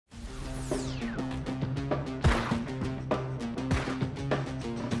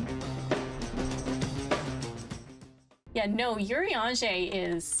Yeah, no, Urianger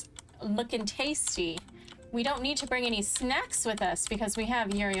is looking tasty. We don't need to bring any snacks with us because we have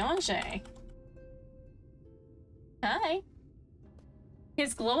Urianger. Hi.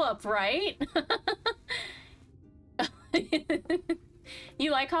 His glow up, right?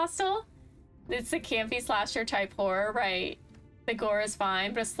 You like Hostel? It's a campy slasher type horror, right? The gore is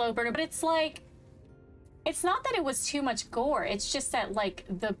fine, but a slow burner. But it's like, it's not that it was too much gore. It's just that, like,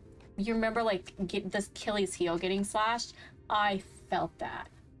 you remember, like, the Achilles heel getting slashed? I felt that.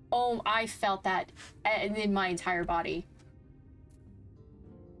 Oh, I felt that in my entire body.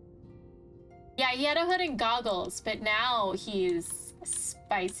 Yeah, he had a hood and goggles, but now he's a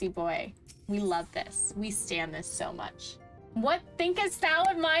spicy boy. We love this. We stand this so much. What thinkest thou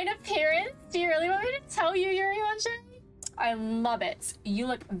of mine appearance? Do you really want me to tell you, Urianger? I love it. You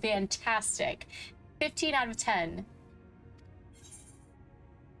look fantastic. 15 out of 10.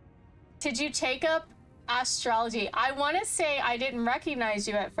 Did you take up astrology? I want to say I didn't recognize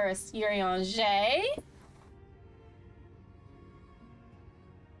you at first, Urianger.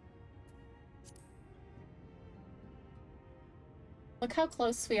 Look how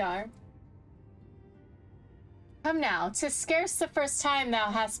close we are. Come now, 'tis scarce the first time thou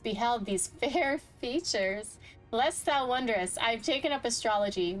hast beheld these fair features. Lest thou wonderest, I have taken up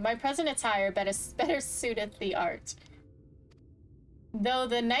astrology. My present attire better suiteth the art. Though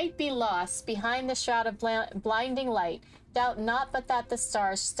the night be lost behind the shroud of blinding light, doubt not but that the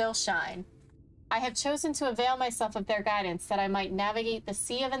stars still shine. I have chosen to avail myself of their guidance that I might navigate the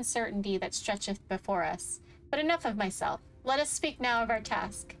sea of uncertainty that stretcheth before us. But enough of myself. Let us speak now of our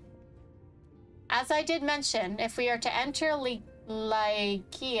task. As I did mention, if we are to enter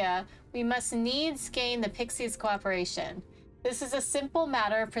Lycia, we must needs gain the Pixies' cooperation. This is a simple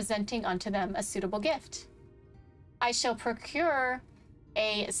matter of presenting unto them a suitable gift. I shall procure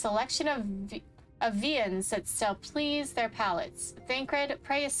a selection of viands that shall please their palates. Thancred,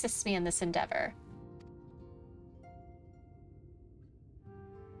 pray assist me in this endeavor.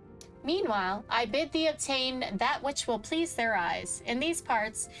 Meanwhile, I bid thee obtain that which will please their eyes. In these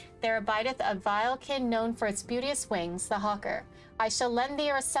parts, there abideth a vilekin known for its beauteous wings, the hawker. I shall lend thee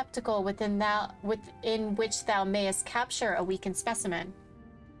a receptacle within which thou mayest capture a weakened specimen.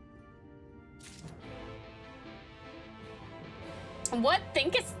 What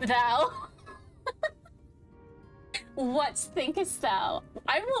thinkest thou? What thinkest thou?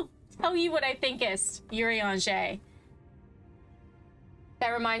 I will tell you what I thinkest, Urianger. That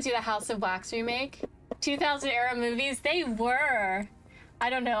reminds you of the House of Wax remake? 2000 era movies, they were. I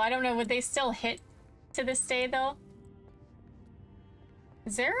don't know, would they still hit to this day though?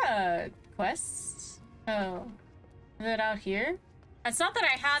 Is there a quest? Oh, is it out here? It's not that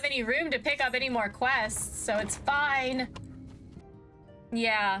I have any room to pick up any more quests, so it's fine.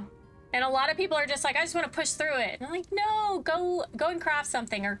 Yeah, and a lot of people are just like, I just want to push through it. And I'm like, no, go and craft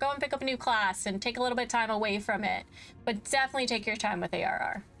something or go and pick up a new class and take a little bit of time away from it. But definitely take your time with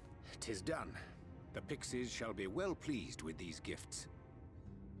ARR. 'Tis done. The Pixies shall be well pleased with these gifts.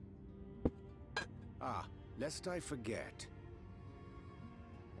 Ah, lest I forget.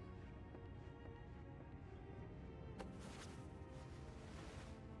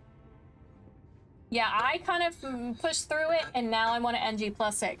 Yeah, I kind of pushed through it, and now I want to NG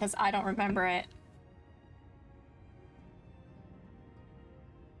plus it, because I don't remember it.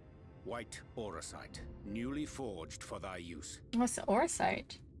 White Auracite, newly forged for thy use. What's the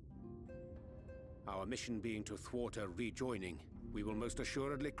Auracite? Our mission being to thwart a rejoining, we will most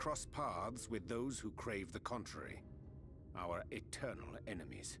assuredly cross paths with those who crave the contrary. Our eternal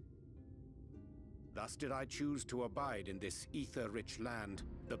enemies. Thus did I choose to abide in this ether-rich land,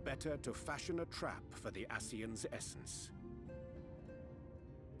 the better to fashion a trap for the Ascian's essence.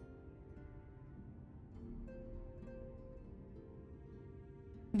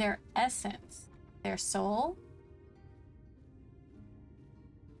 Their essence. Their soul?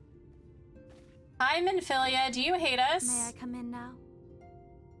 Hi, Minfilia. Do you hate us? May I come in now?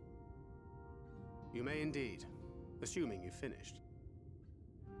 You may indeed, assuming you finished.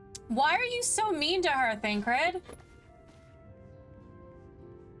 Why are you so mean to her, Thancred?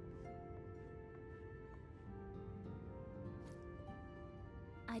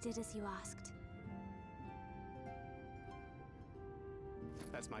 I did as you asked.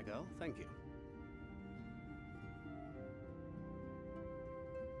 That's my girl, thank you.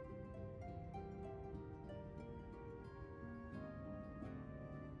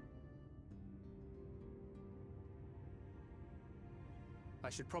 I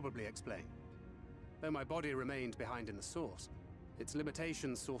should probably explain. Though my body remained behind in the source, its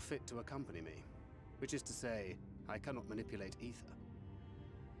limitations saw fit to accompany me, which is to say, I cannot manipulate ether.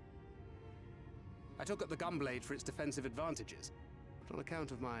 I took up the gunblade for its defensive advantages, but on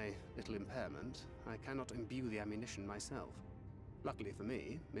account of my little impairment, I cannot imbue the ammunition myself. Luckily for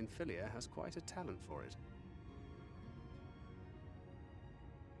me, Minfilia has quite a talent for it.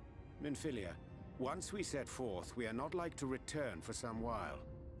 Minfilia, once we set forth, we are not like to return for some while.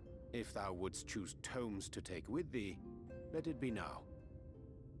 If thou wouldst choose tomes to take with thee, let it be now.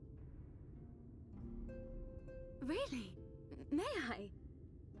 Really? May I?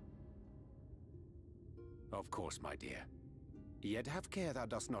 Of course, my dear. Yet have care thou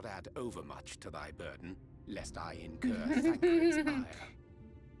dost not add overmuch to thy burden, lest I incur Thancred's ire.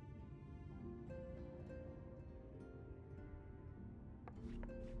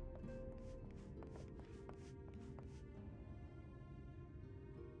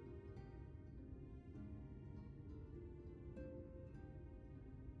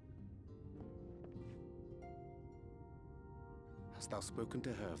 Hast thou spoken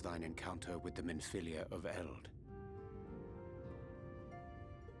to her of thine encounter with the Minfilia of Eld?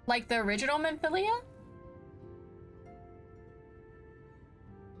 Like the original Minfilia?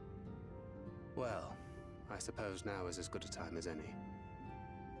 Well, I suppose now is as good a time as any.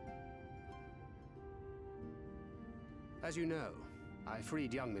 As you know, I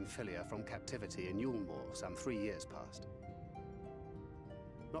freed young Minfilia from captivity in Yulmore some 3 years past.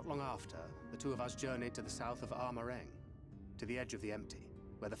 Not long after, the two of us journeyed to the south of Armareng, to the edge of the Empty,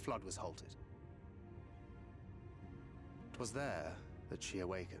 where the flood was halted. 'Twas there that she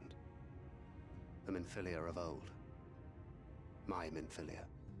awakened. The Minfilia of old. My Minfilia.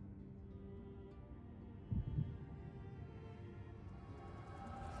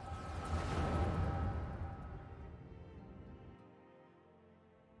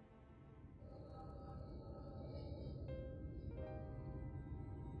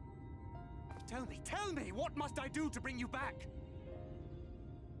 Tell me, what must I do to bring you back?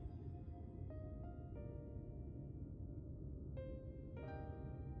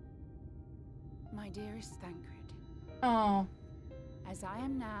 My dearest Thancred, Oh. as I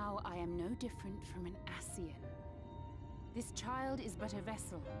am now, I am no different from an Ascian. This child is but a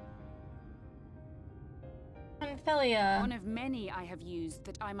vessel, Minfilia. one of many I have used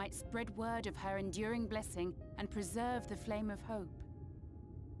that I might spread word of her enduring blessing and preserve the flame of hope.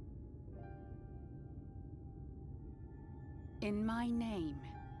 In my name,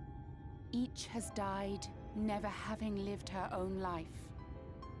 each has died, never having lived her own life.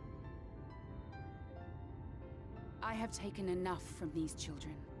 I have taken enough from these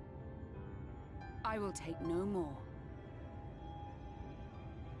children. I will take no more.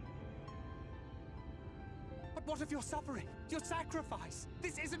 But what of your suffering? Your sacrifice?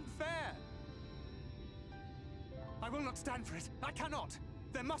 This isn't fair! I will not stand for it. I cannot!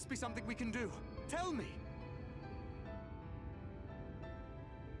 There must be something we can do. Tell me!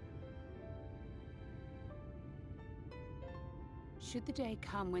 Should the day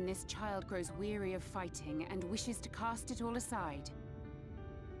come when this child grows weary of fighting and wishes to cast it all aside,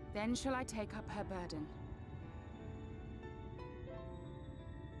 then shall I take up her burden.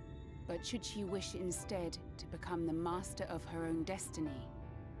 But should she wish instead to become the master of her own destiny,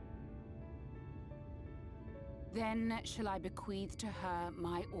 then shall I bequeath to her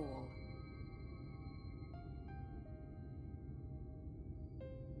my all.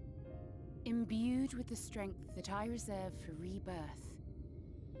 Imbued with the strength that I reserve for rebirth,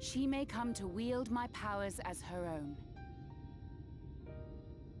 she may come to wield my powers as her own.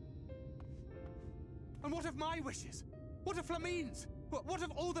 And what of my wishes? What of Flamine's? What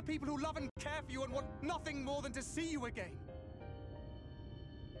of all the people who love and care for you and want nothing more than to see you again?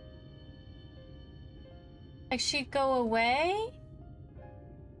 Like she'd go away?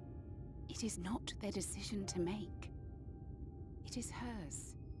 It is not their decision to make. It is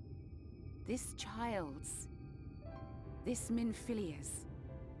hers. This child's. This Minfilia's.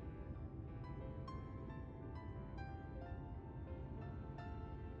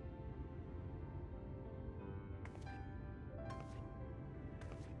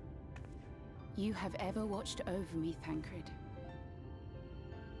 You have ever watched over me, Thancred.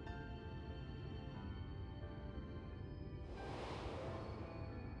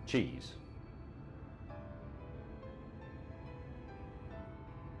 Cheese.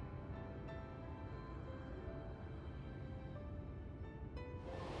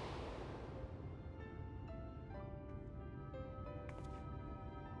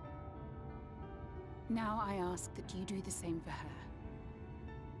 Now I ask that you do the same for her.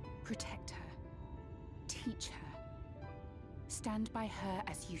 Protect her. Teach her. Stand by her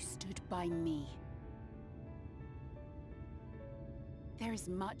as you stood by me. There is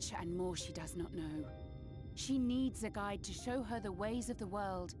much and more she does not know. She needs a guide to show her the ways of the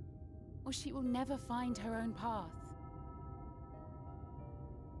world, or she will never find her own path.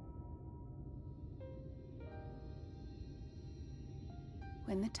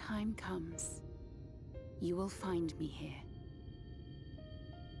 When the time comes, you will find me here.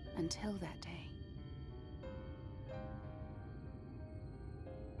 Until that day.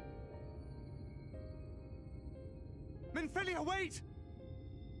 Minfilia, wait!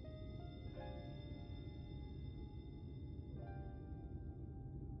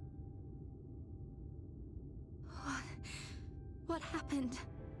 What happened?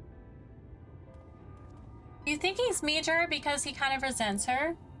 You think he's mean to her because he kind of resents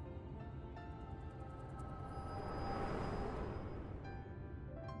her?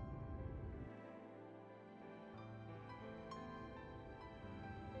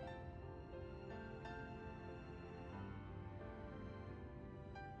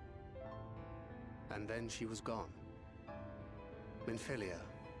 And then she was gone. Minfilia,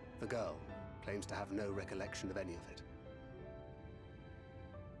 the girl, claims to have no recollection of any of it.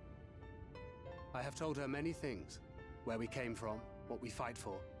 I have told her many things, where we came from, what we fight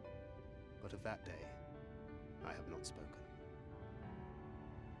for, but of that day, I have not spoken.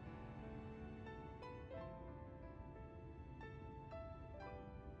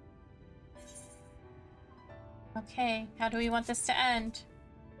 Okay, how do we want this to end?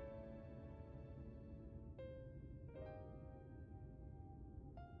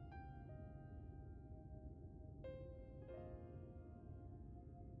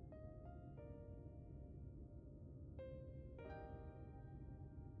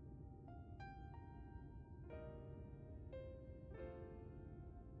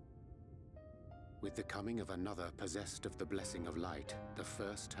 With the coming of another possessed of the blessing of light, the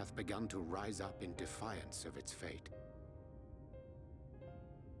first hath begun to rise up in defiance of its fate.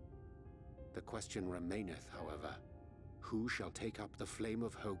 The question remaineth, however, who shall take up the flame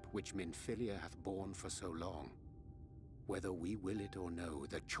of hope which Minfilia hath borne for so long? Whether we will it or no,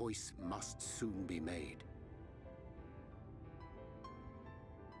 the choice must soon be made.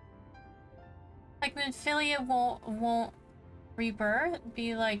 Like Minfilia won't rebirth,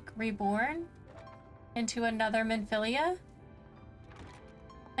 be like reborn into another Minfilia?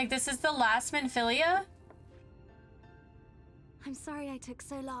 Like this is the last Minfilia? I'm sorry I took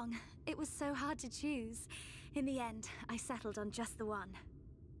so long. It was so hard to choose. In the end, I settled on just the one.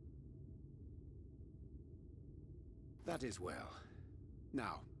 That is well.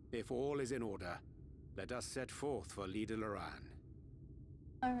 Now, if all is in order, let us set forth for Lida Loran.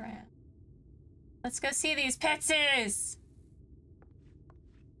 Alright. Let's go see these petses!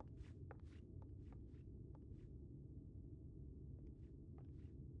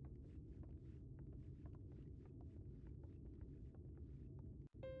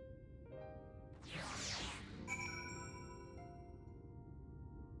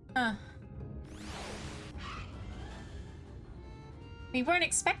 Huh. We weren't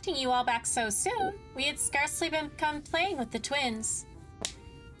expecting you all back so soon. We had scarcely come playing with the twins.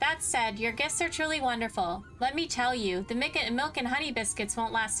 That said, your gifts are truly wonderful. Let me tell you, the milk and honey biscuits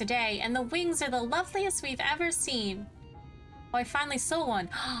won't last a day, and the wings are the loveliest we've ever seen. Oh, I finally sold one.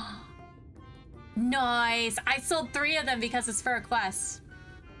 Nice! I sold 3 of them because it's for a quest.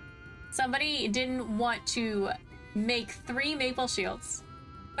 Somebody didn't want to make 3 maple shields.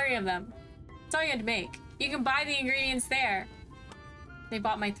 3 of them. That's all you had to make. You can buy the ingredients there. They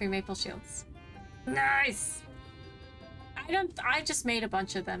bought my 3 maple shields. Nice! I just made a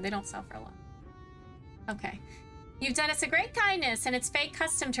bunch of them. They don't sell for a lot. Okay. You've done us a great kindness, and it's fate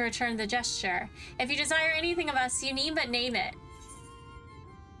custom to return the gesture. If you desire anything of us, you need but name it.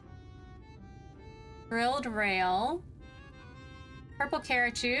 Grilled rail. Purple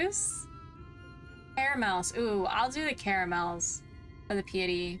carrot juice. Caramels. Ooh, I'll do the caramels for the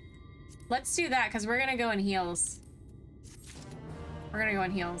piety. Let's do that, because we're going to go in heels. We're going to go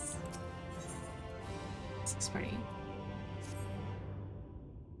in heels. This is pretty.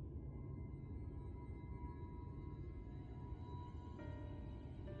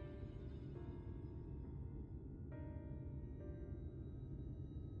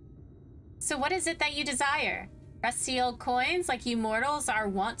 So what is it that you desire? Rusty old coins like you mortals are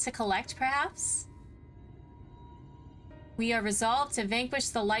wont to collect, perhaps? We are resolved to vanquish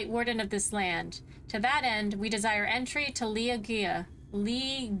the Light Warden of this land. To that end, we desire entry to Liagia.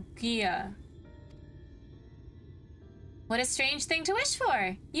 What a strange thing to wish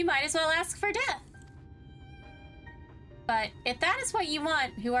for! You might as well ask for death. But if that is what you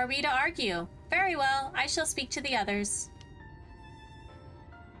want, who are we to argue? Very well, I shall speak to the others.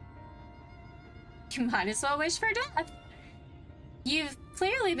 You might as well wish for death. You've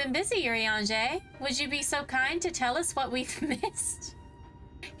clearly been busy, Urianger. Would you be so kind to tell us what we've missed?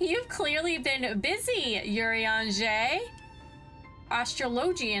 You've clearly been busy, Urianger.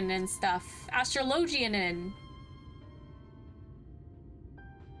 Astrologian and stuff. Astrologianin.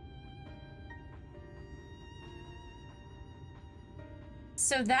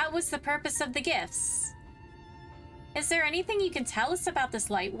 So that was the purpose of the gifts. Is there anything you can tell us about this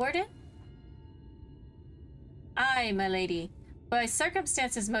Light Warden? Aye, my lady. By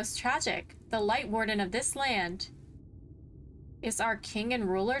circumstances most tragic, the Light Warden of this land is our king and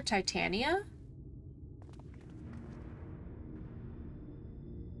ruler, Titania?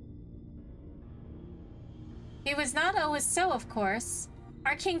 It was not always so, of course.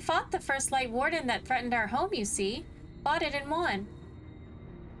 Our king fought the first Light Warden that threatened our home, you see. Fought it and won.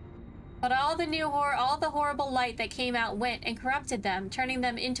 But all the horrible light that came out went and corrupted them, turning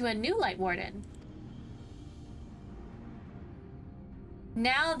them into a new Light Warden.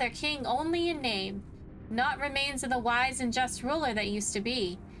 Now they're king only in name, not remains of the wise and just ruler that used to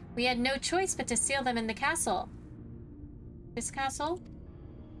be. We had no choice but to seal them in the castle. This castle?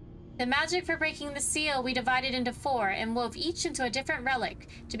 The magic for breaking the seal we divided into 4 and wove each into a different relic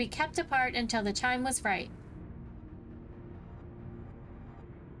to be kept apart until the time was right.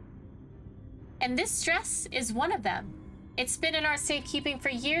 And this dress is one of them. It's been in our safekeeping for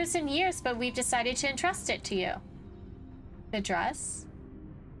years and years, but we've decided to entrust it to you. The dress?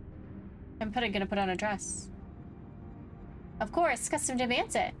 I'm gonna put on a dress. Of course, custom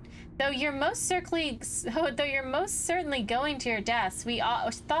demands it. Though you're most certainly going to your death, we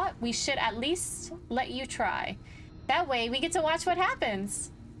thought we should at least let you try. That way, we get to watch what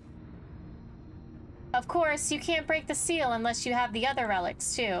happens. Of course, you can't break the seal unless you have the other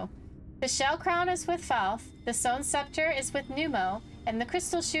relics, too. The shell crown is with Falth, the stone scepter is with Numo, and the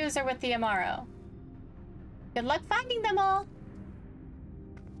crystal shoes are with the Amaro. Good luck finding them all!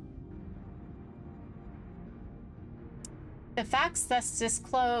 The facts thus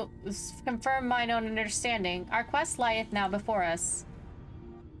disclosed confirm mine own understanding. Our quest lieth now before us.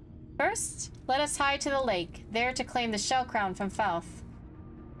 First, let us hie to the lake, there to claim the shell crown from Falth.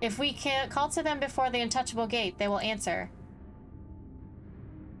 If we can't call to them before the untouchable gate, they will answer.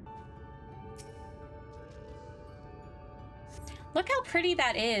 Look how pretty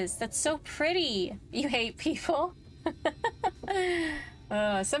that is. That's so pretty. You hate people.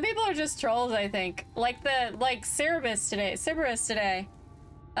 Some people are just trolls, I think. Like Cerberus today.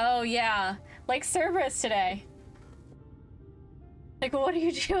 Oh yeah, like Cerberus today. Like, what are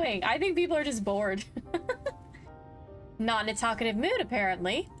you doing? I think people are just bored. Not in a talkative mood,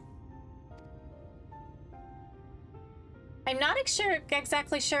 apparently. I'm not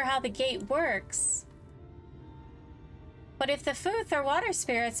exactly sure how the gate works. But if the Futh are water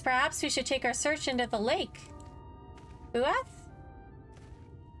spirits, perhaps we should take our search into the lake. Uath?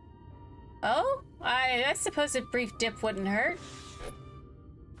 Oh? I suppose a brief dip wouldn't hurt.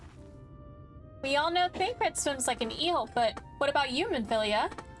 We all know Thancred swims like an eel, but what about you,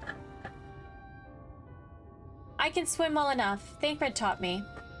 Minfilia? I can swim well enough. Thancred taught me.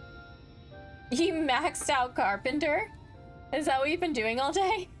 You maxed out carpenter? Is that what you've been doing all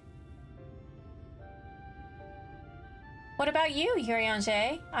day? What about you,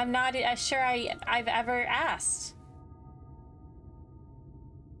 Urianger? I'm not sure I've ever asked.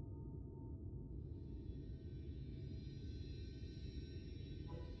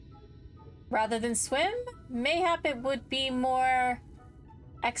 Rather than swim, mayhap it would be more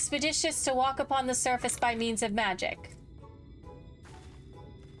expeditious to walk upon the surface by means of magic.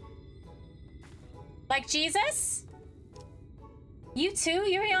 Like Jesus? You too,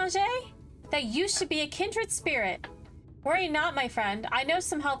 Urianger? That you should be a kindred spirit. Worry not, my friend. I know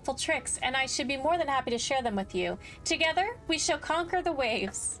some helpful tricks, and I should be more than happy to share them with you. Together, we shall conquer the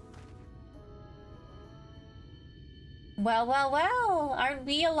waves. Well, well, well. Aren't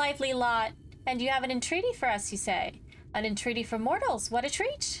we a lively lot? And you have an entreaty for us, you say? An entreaty for mortals. What a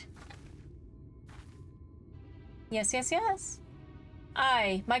treat. Yes, yes, yes.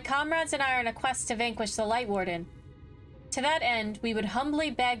 Aye, my comrades and I are on a quest to vanquish the Light Warden. To that end, we would humbly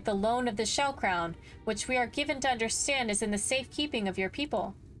beg the loan of the Shell Crown, which we are given to understand is in the safekeeping of your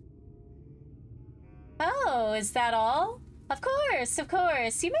people. Oh, is that all? Of course, of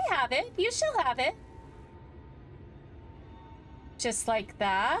course. You may have it. You shall have it. Just like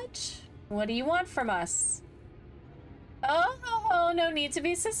that? What do you want from us? Oh, no need to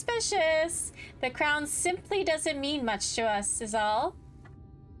be suspicious. The crown simply doesn't mean much to us, is all.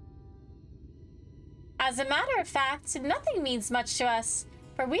 As a matter of fact, nothing means much to us.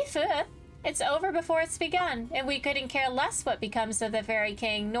 For we Futh, it's over before it's begun, and we couldn't care less what becomes of the Fairy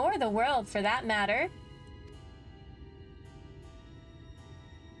King, nor the world for that matter.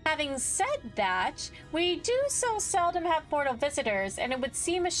 Having said that, we do so seldom have mortal visitors, and it would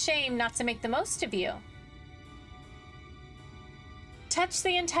seem a shame not to make the most of you. Touch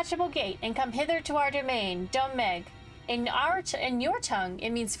the untouchable gate and come hither to our domain, Domeg. In your tongue,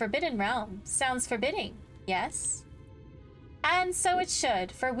 it means forbidden realm. Sounds forbidding, yes? And so it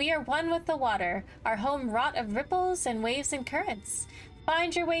should, for we are one with the water, our home wrought of ripples and waves and currents.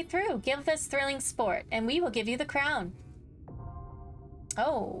 Find your way through, give us thrilling sport, and we will give you the crown.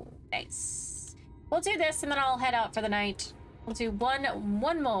 Oh, nice. We'll do this and then I'll head out for the night. We'll do one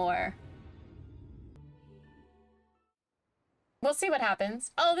more. We'll see what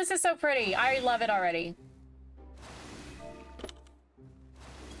happens. Oh, this is so pretty. I love it already.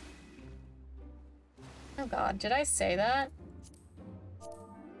 Oh god, did I say that?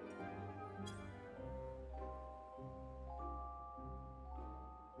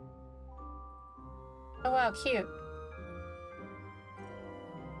 Oh wow, cute.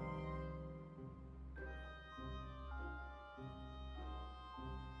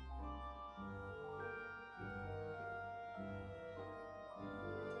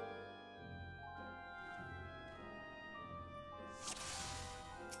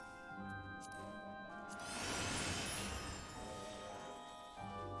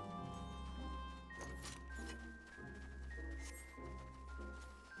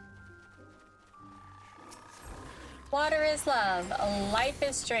 Water is love, life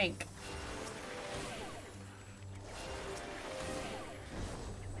is drink.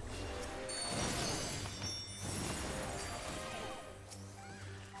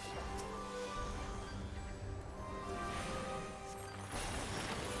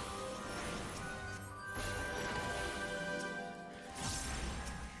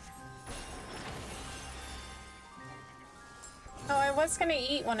 Oh, I was gonna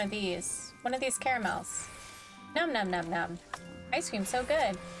eat one of these caramels. Num num num num. Ice cream so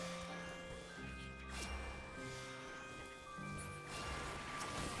good.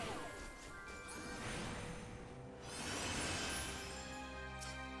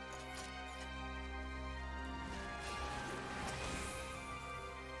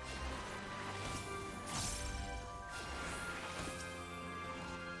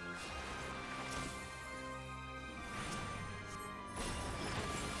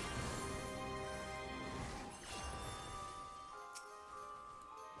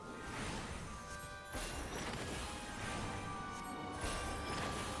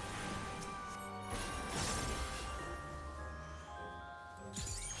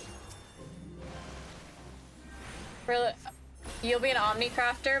 Really, you'll be an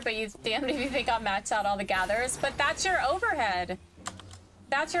Omnicrafter, but you damned if you think I'll max out all the gatherers. But that's your overhead.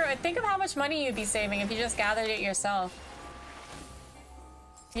 That's your. Think of how much money you'd be saving if you just gathered it yourself.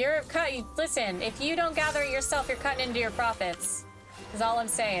 You're cut. Listen, if you don't gather it yourself, you're cutting into your profits. Is all I'm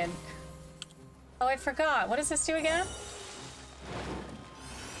saying. Oh, I forgot. What does this do again?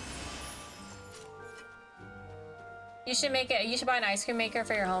 You should make it. You should buy an ice cream maker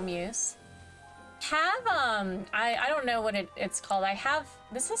for your home use. I don't know what it's called.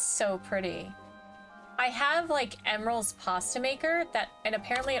 This is so pretty. I have like Emerald's pasta maker and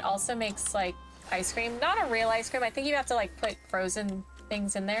apparently it also makes like ice cream. Not a real ice cream. I think you have to like put frozen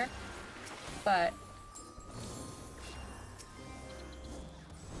things in there. But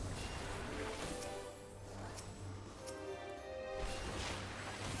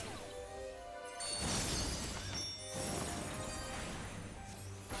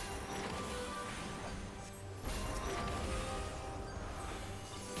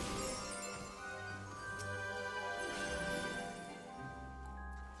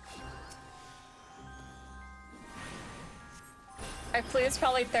Flu is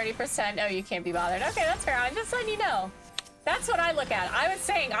probably 30%. Oh, you can't be bothered. Okay, that's fair. I'm just letting you know. That's what I look at. I was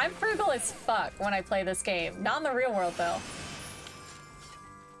saying I'm frugal as fuck when I play this game. Not in the real world, though.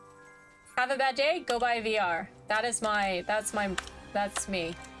 Have a bad day? Go buy VR. That's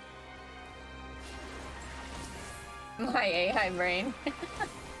me. My AI brain.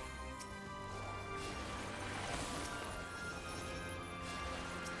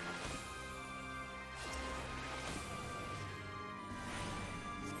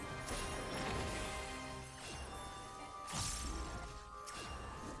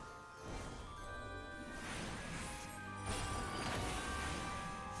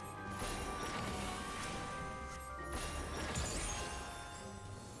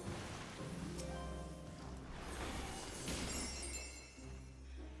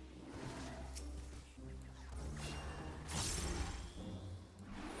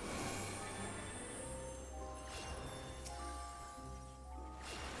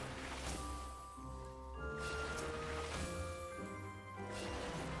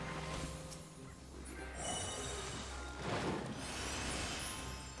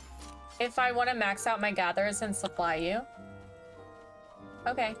 If I want to max out my gatherers and supply you.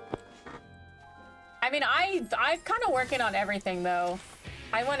 Okay. I mean, I'm kind of working on everything, though.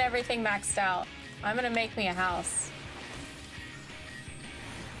 I want everything maxed out. I'm gonna make me a house.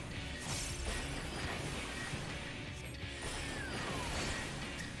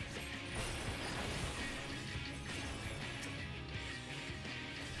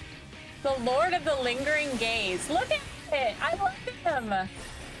 The Lord of the Lingering Gaze. Look at it! I love him!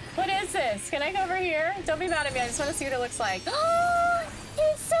 What is this? Can I go over here? Don't be mad at me, I just want to see what it looks like. Oh,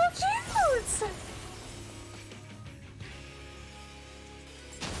 it's so cute!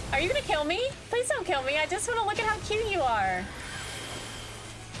 Are you gonna kill me? Please don't kill me, I just want to look at how cute you are.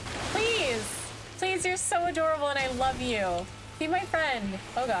 Please! Please, you're so adorable and I love you. Be my friend.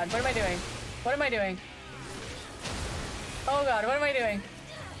 Oh god, what am I doing? What am I doing? Oh god, what am I doing?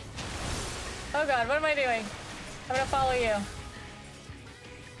 Oh god, what am I doing? I'm gonna follow you.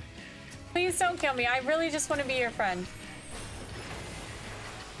 Please don't kill me. I really just want to be your friend.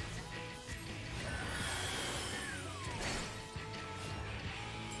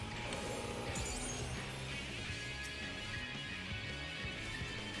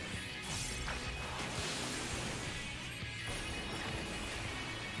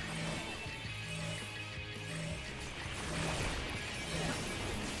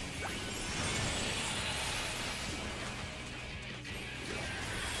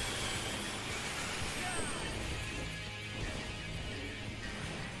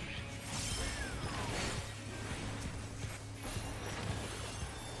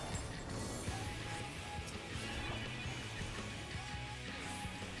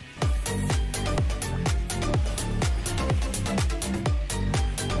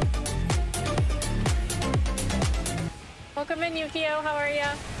 Welcome in, Yukio. How are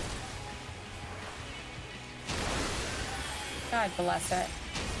ya? God bless it.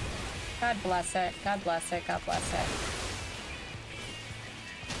 God bless it. God bless it. God bless it.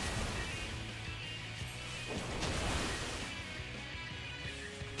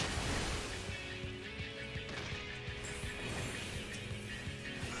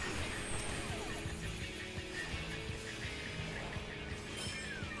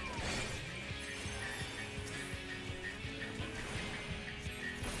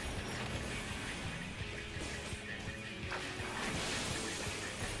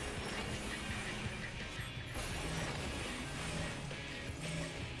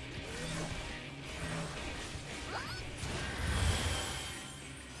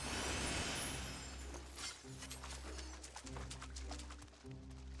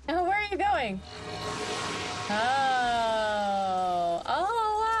 Oh, where are you going? Oh.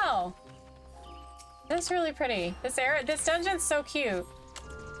 Oh, wow. That's really pretty. This dungeon's so cute.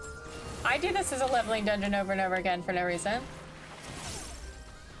 I do this as a leveling dungeon over and over again for no reason.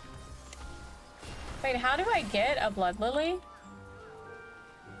 Wait, how do I get a blood lily?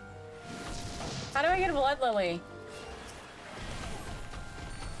 How do I get a blood lily?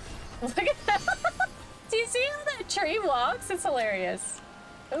 Look at that! Do you see how that tree walks? It's hilarious.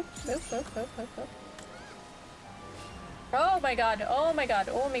 Oop, oop, oop, oop, oop, oop. Oh my god, oh my god,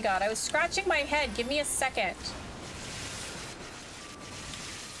 oh my god. I was scratching my head. Give me a second.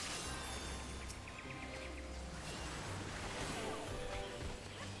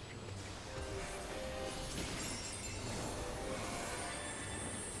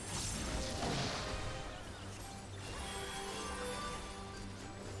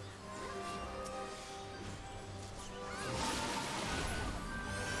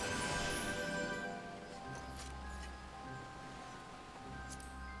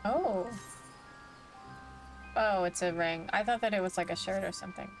 Oh. Oh, it's a ring. I thought that it was like a shirt or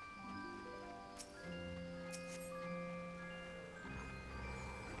something.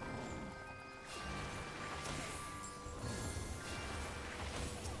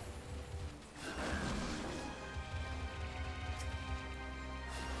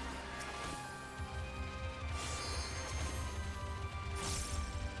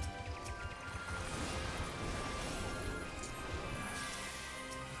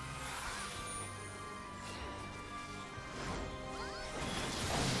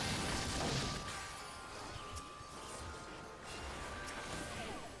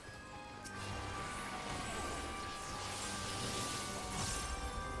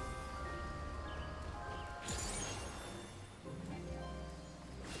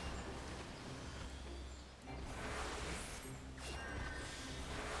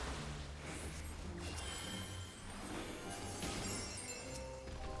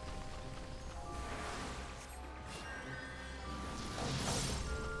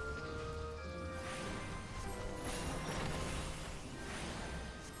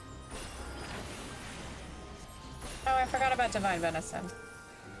 forgot about Divine Venison.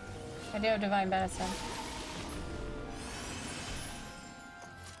 I do have Divine Venison.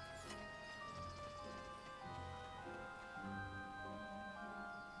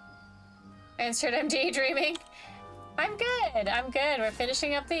 Amsterdam daydreaming. I'm good. I'm good. We're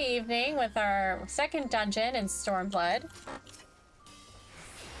finishing up the evening with our second dungeon in Stormblood.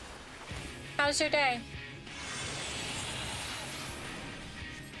 How's your day?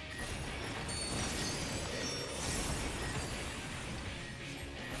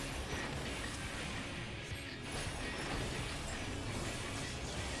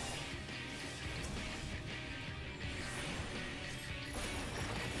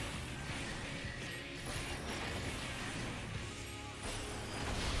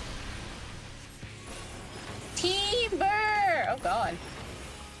 Oh god.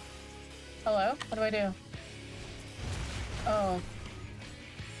 Hello? What do I do? Oh.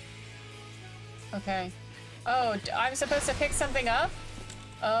 Okay. Oh, I'm supposed to pick something up?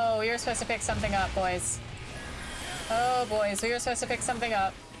 Oh, we were supposed to pick something up, boys. Oh, boys, we were supposed to pick something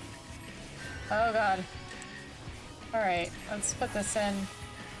up. Oh god. Alright, let's put this in.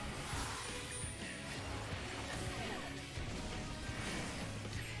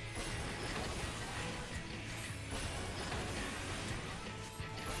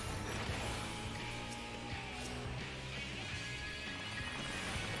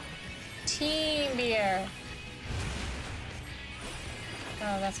 Team beer.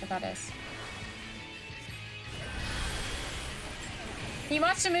 Oh, that's what that is. You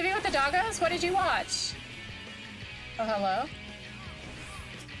watched a movie with the doggos? What did you watch? Oh, hello?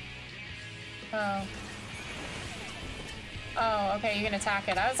 Oh. Oh, okay, you can attack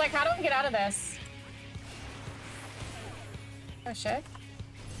it. I was like, how do I get out of this? Oh, shit.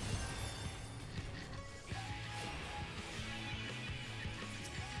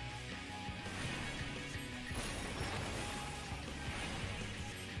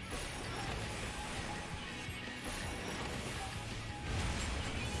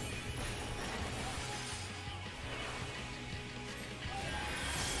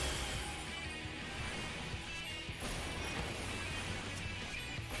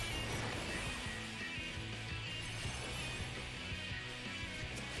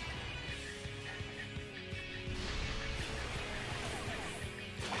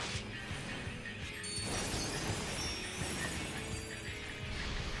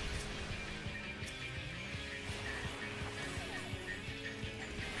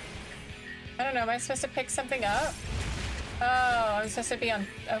 I don't know, am I supposed to pick something up? Oh, I'm supposed to be on...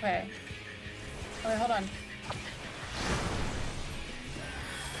 Okay. Oh, wait, hold on.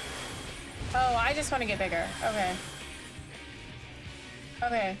 Oh, I just want to get bigger. Okay.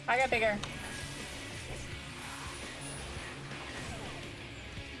 Okay, I got bigger.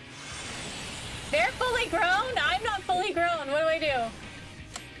 They're fully grown? I'm not fully grown. What do I do?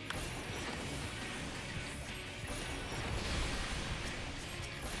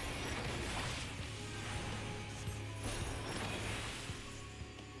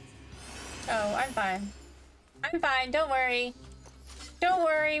 Oh, I'm fine. I'm fine, don't worry. Don't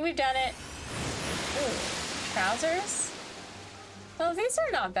worry, we've done it. Ooh, trousers? Oh, these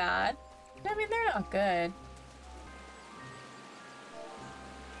are not bad. I mean, they're not good.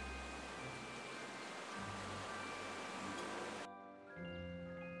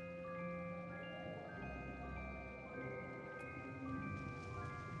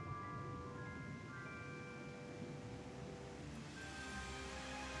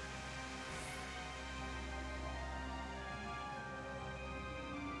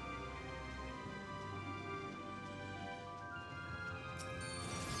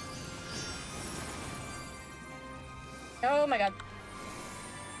 Oh my god.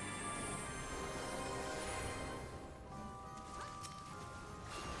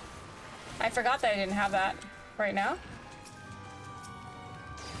 I forgot that I didn't have that right now.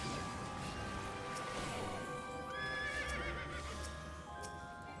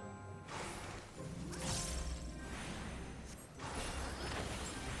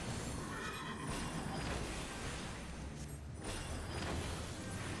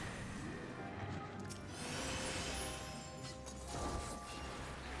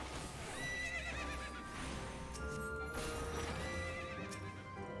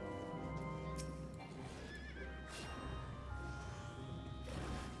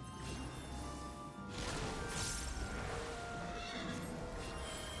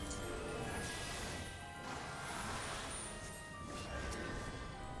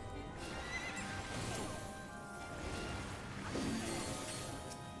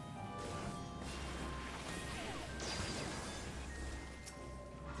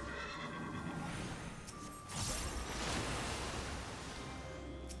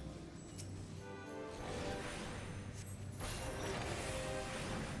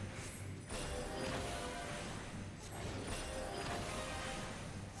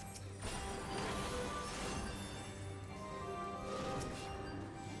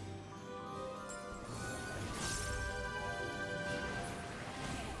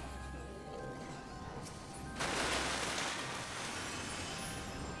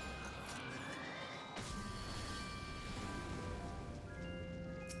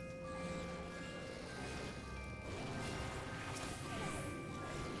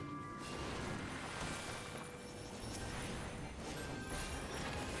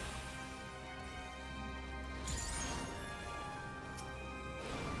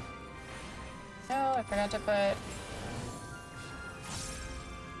 I forgot to put...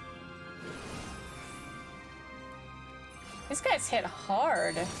 These guys hit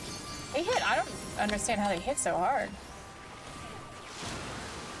hard. They hit... I don't understand how they hit so hard.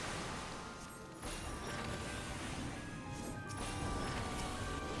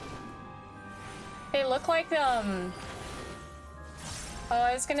 They look like, oh,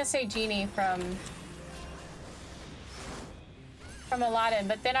 I was gonna say Genie from Aladdin,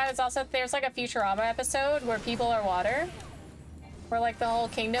 but then I was also, there's like a Futurama episode where people are water. Where like the whole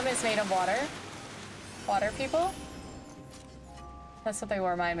kingdom is made of water. Water people. That's what they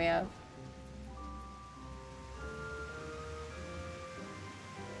remind me of.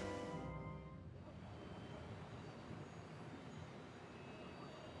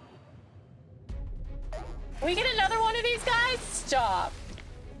 We get another one of these guys? Stop.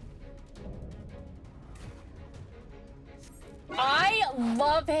 I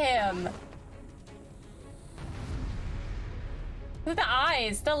love him. Look at the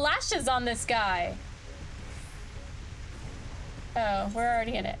eyes, the lashes on this guy. Oh, we're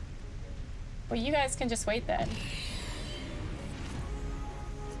already in it. Well, you guys can just wait then.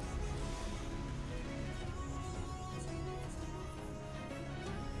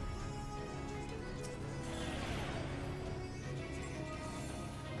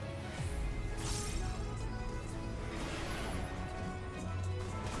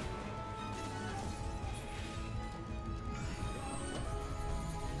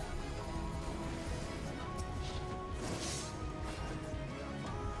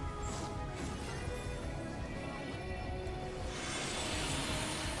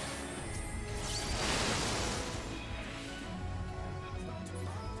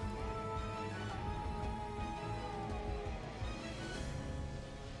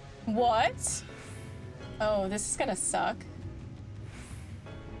 What? Oh, this is gonna suck.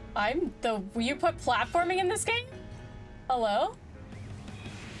 You put platforming in this game? Hello?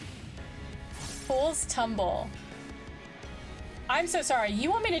 Fool's Tumble. I'm so sorry.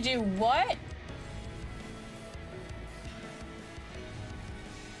 You want me to do what?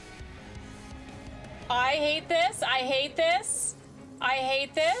 I hate this. I hate this. I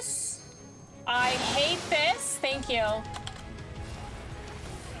hate this. I hate this. Thank you.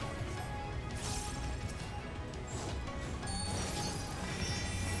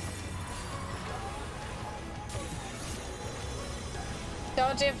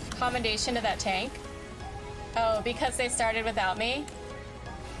 Don't give commendation to that tank. Oh, because they started without me?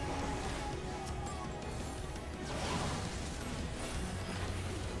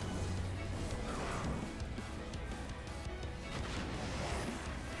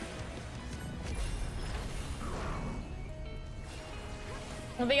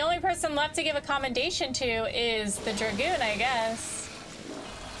 Well, the only person left to give a commendation to is the Dragoon, I guess.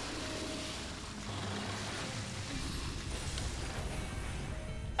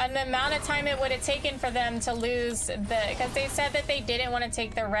 And the amount of time it would have taken for them to lose because they said that they didn't want to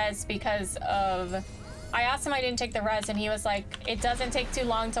take the res because of, I asked him I didn't take the res and he was like, it doesn't take too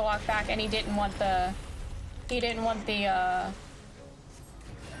long to walk back, and he didn't want the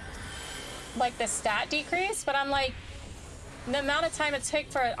like the stat decrease, but I'm like, the amount of time it took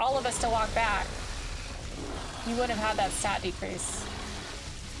for all of us to walk back, you wouldn't have had that stat decrease.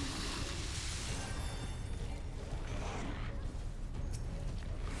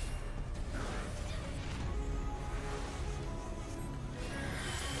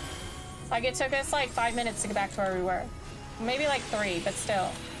 Like, it took us like 5 minutes to get back to where we were. Maybe like 3, but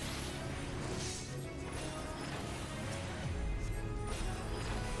still.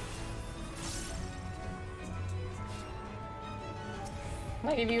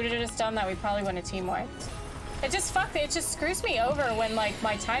 Like, if you would have just done that, we probably wouldn't have team wiped. It just screws me over when like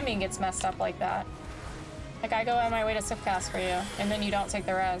my timing gets messed up like that. Like, I go out of my way to sipcast for you, and then you don't take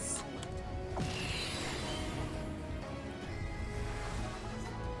the res.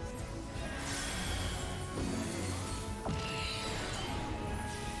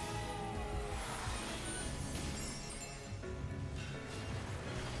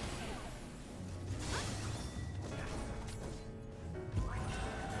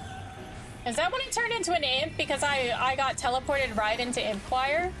 Is that when it turned into an imp? Because I got teleported right into Imp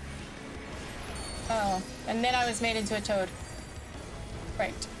Choir? Oh, and then I was made into a toad.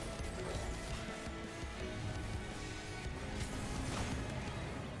 Right.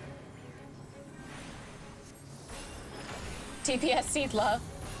 TPS seed love.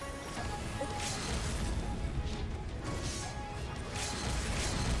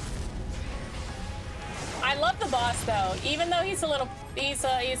 I love the boss though, even though he's a little, he's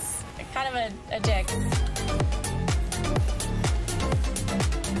kind of a dick.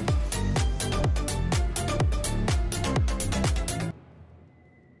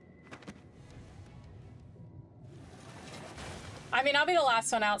 I mean, I'll be the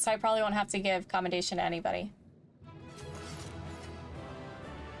last one out, so I probably won't have to give commendation to anybody.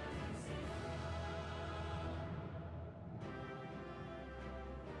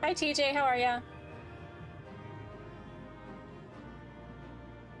 Hi, TJ. How are ya?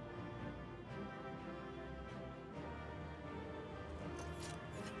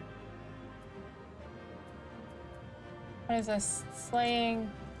 What is this? Slaying.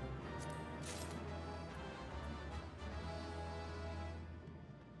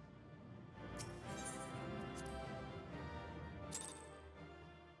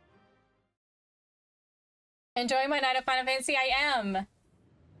 Enjoying my night of Final Fantasy? I am.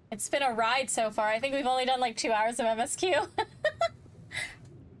 It's been a ride so far. I think we've only done like 2 hours of MSQ.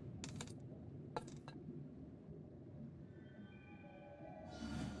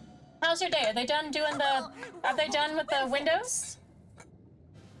 How's your day? Are they done doing the... Are they done with the windows?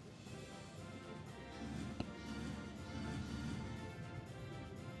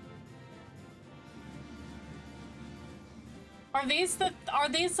 Are these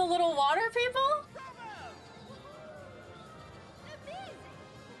the little water people?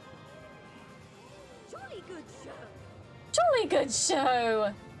 Jolly good show. Jolly good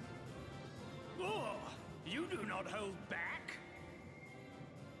show. Oh, you do not hold back.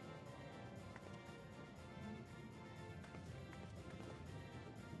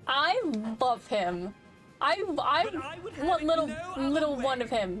 I love him. I want little one of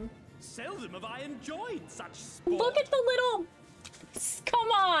him. Seldom have I enjoyed such sport. Look at the little...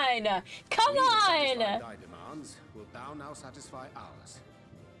 Come on! Come on! Thy demands, will thou now satisfy ours?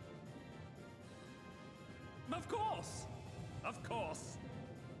 Of course. Of course.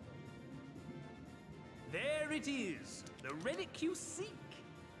 There it is. The relic you seek.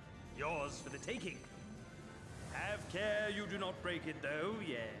 Yours for the taking. Have care you do not break it, though,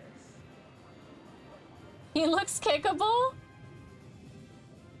 yes. He looks kickable?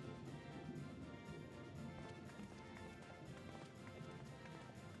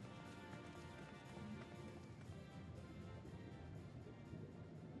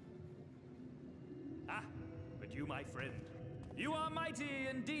 Ah, but you, my friend, you are mighty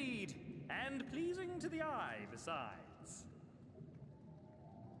indeed, and pleasing to the eye besides.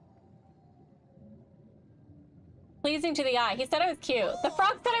 Pleasing to the eye. He said I was cute. The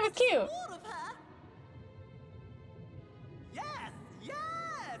frog said I was cute. More of her? Yes,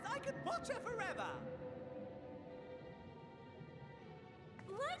 yes! I could watch her forever!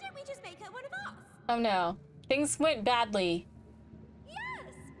 Why don't we just make her one of us? Oh no. Things went badly. Yes,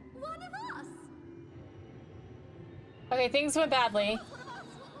 one of us. Okay, things went badly.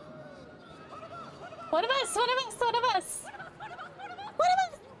 One of us! One of us! One of us! One of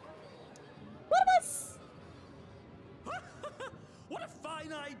us! One of us! What a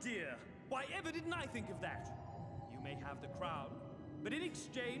fine idea! Why ever didn't I think of that? You may have the crown, but in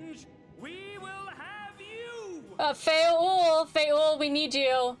exchange, we will have you! Feul, we need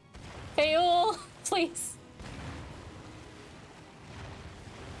you. Feul, please.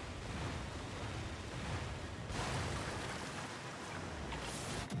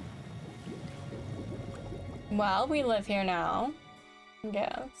 Well, we live here now, I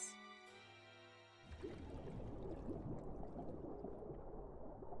guess.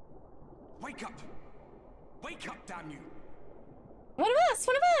 Wake up! Wake up, damn you! One of us!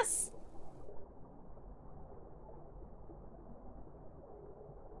 One of us!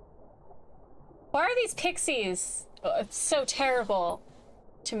 Why are these pixies so terrible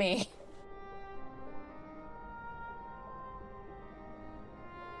to me?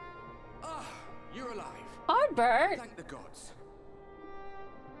 Ah, you're alive. Ardbert! Thank the gods.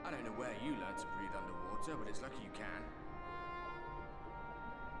 I don't know where you learned to breathe underwater, but it's lucky you can.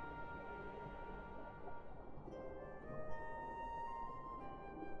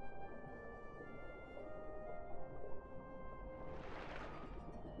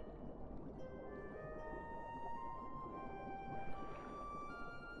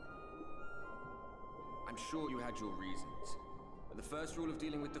 I'm sure you had your reasons. But the first rule of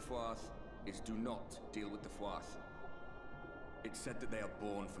dealing with the Thurs is do not deal with the Thurs. It's said that they are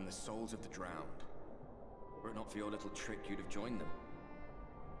born from the souls of the drowned. Were it not for your little trick, you'd have joined them.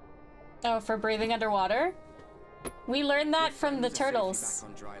 Oh, for breathing underwater? We learned that Your from the friends are safely turtles. back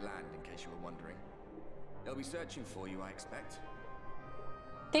on dry land, in case you were wondering. They'll be searching for you, I expect.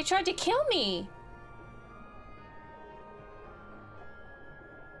 They tried to kill me!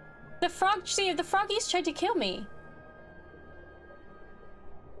 The froggies tried to kill me.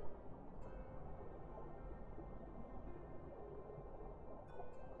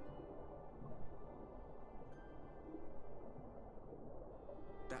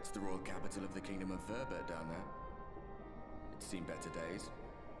 That's the royal capital of the Kingdom of Verbert down there. seen better days.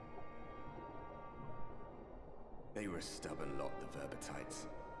 They were a stubborn lot, the Verbites.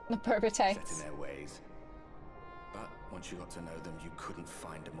 The Verbites. Set in their ways. But once you got to know them, you couldn't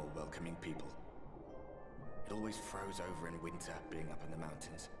find a more welcoming people. It always froze over in winter, being up in the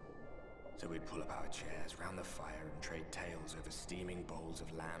mountains. So we'd pull up our chairs round the fire and trade tales over steaming bowls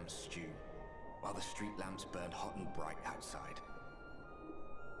of lamb stew, while the street lamps burned hot and bright outside.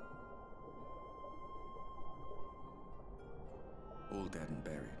 All dead and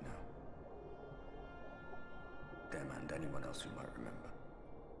buried now. Them and anyone else who might remember.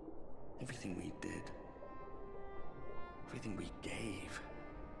 Everything we did. Everything we gave.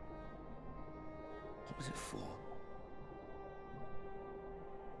 What was it for?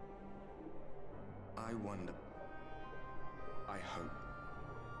 I wonder. I hope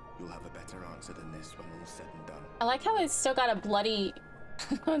you'll have a better answer than this when all's said and done. I like how it's still got a bloody...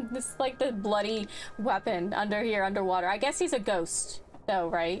 this, like, the bloody weapon under here, underwater. I guess he's a ghost, though,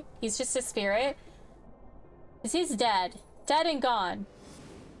 right? He's just a spirit. 'Cause he's dead. Dead and gone.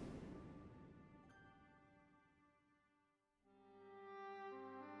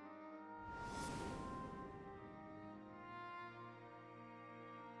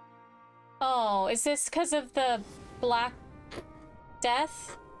 Oh, is this because of the Black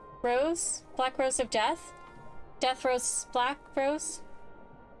Death Rose? Black Rose of Death? Death Rose, Black Rose?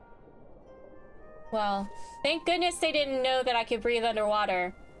 Well, thank goodness they didn't know that I could breathe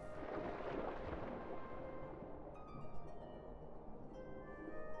underwater.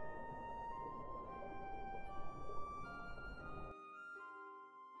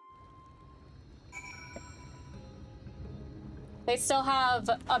 They still have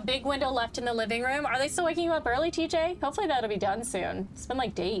a big window left in the living room. Are they still waking you up early, TJ? Hopefully that'll be done soon. It's been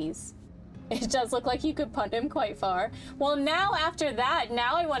like days. It does look like you could punt him quite far. Well, now after that,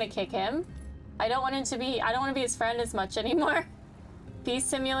 now I want to kick him. I don't want to be his friend as much anymore. Beast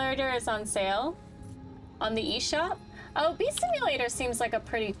Simulator is on sale on the eShop. Oh, Beast Simulator seems like a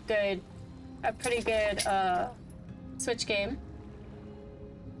pretty good Switch game.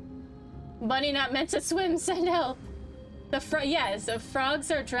 Bunny not meant to swim, said no. Yes, the frogs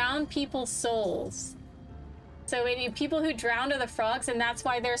are drowned people's souls. So people who drowned are the frogs, and that's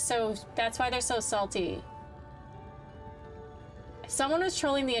why they're so salty. Someone was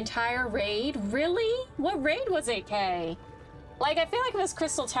trolling the entire raid? Really? What raid was it, Kay? Like, I feel like if it was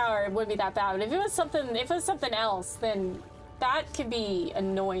Crystal Tower, it wouldn't be that bad. But if it was something else, then that could be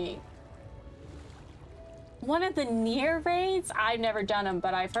annoying. One of the near raids? I've never done them,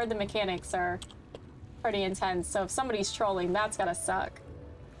 but I've heard the mechanics are pretty intense. So if somebody's trolling, that's gotta suck.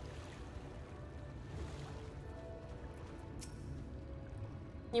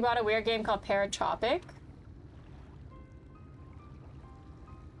 You bought a weird game called Paratropic?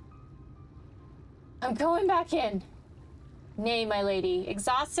 I'm going back in. Nay, my lady,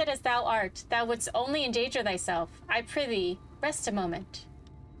 exhausted as thou art, thou wouldst only endanger thyself. I prithee, rest a moment.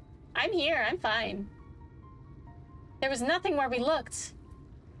 I'm here, I'm fine. There was nothing where we looked.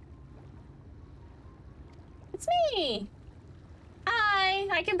 It's me! Hi!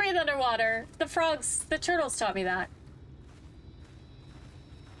 I can breathe underwater. The turtles taught me that.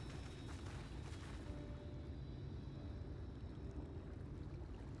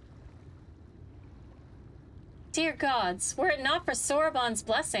 Dear gods, were it not for Sorbonne's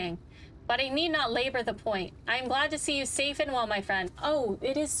blessing. But I need not labor the point. I am glad to see you safe and well, my friend. Oh,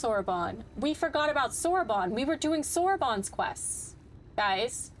 it is Sorbonne. We forgot about Sorbonne. We were doing Sorbonne's quests,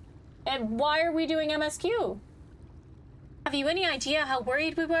 guys. And why are we doing MSQ? Have you any idea how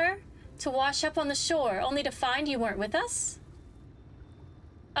worried we were to wash up on the shore, only to find you weren't with us?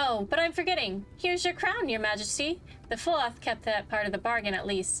 Oh, but I'm forgetting. Here's your crown, your majesty. The Fourth kept that part of the bargain, at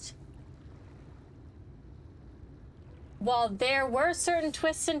least. While there were certain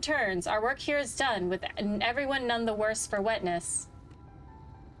twists and turns, our work here is done, with everyone none the worse for wetness.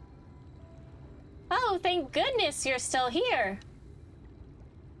 Oh, thank goodness you're still here.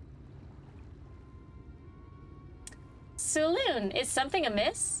 Saloon, is something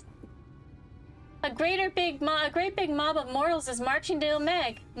amiss? A great big mob of mortals is marching to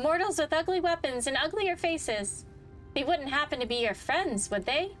Ilmeg. Mortals with ugly weapons and uglier faces. They wouldn't happen to be your friends, would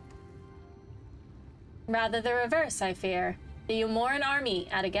they? Rather the reverse, I fear. The Umoran army,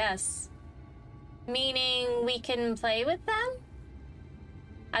 at a guess. Meaning we can play with them?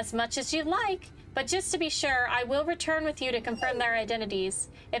 As much as you'd like, but just to be sure, I will return with you to confirm their identities.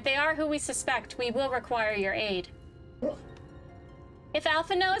 If they are who we suspect, we will require your aid. If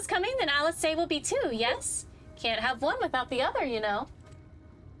Alpha No is coming, then Alice will be too, yes? Can't have one without the other, you know.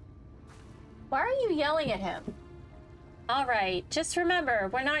 Why are you yelling at him? All right, just remember,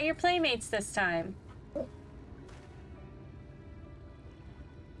 we're not your playmates this time.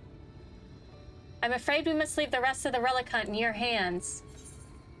 I'm afraid we must leave the rest of the relic hunt in your hands.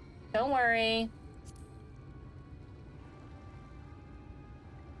 Don't worry.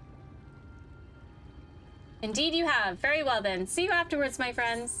 Indeed you have. Very well then. See you afterwards, my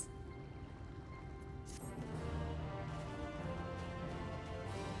friends.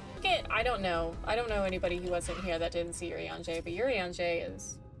 I don't know. I don't know anybody who wasn't here that didn't see Urianger, but Urianger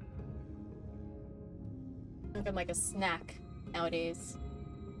is looking like a snack nowadays.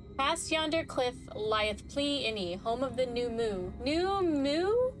 Past yonder cliff lieth Plea Inni, home of the New Moo. New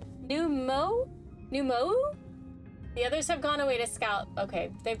Moo? New Mo? New Mo? The others have gone away to scout.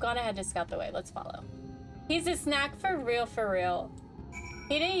 Okay, they've gone ahead to scout the way. Let's follow. He's a snack for real, for real.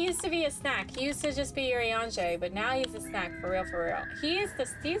 He didn't used to be a snack. He used to just be Urianger, but now he's a snack for real, for real. He's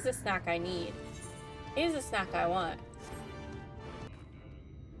the snack I need. He's the snack I want.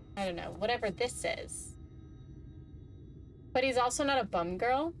 I don't know, whatever this is. But he's also not a bum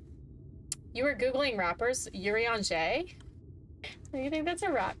girl. You were Googling rappers, Urianger? You think that's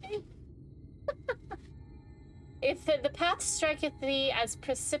a rap name? If the path striketh thee as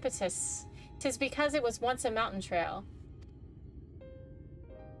precipitous, 'tis because it was once a mountain trail.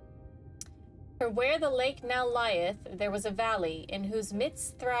 For where the lake now lieth, there was a valley, in whose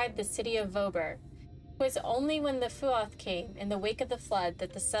midst thrived the city of Vobur. 'Twas only when the Fuath came, in the wake of the flood,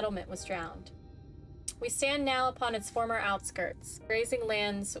 that the settlement was drowned. We stand now upon its former outskirts, grazing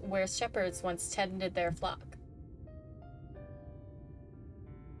lands where shepherds once tended their flock.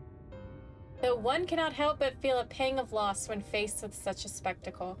 Though one cannot help but feel a pang of loss when faced with such a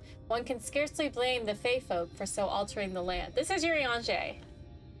spectacle, one can scarcely blame the Fey folk for so altering the land. This is Urianger.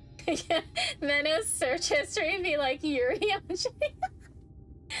 Menos search history be like Urianger.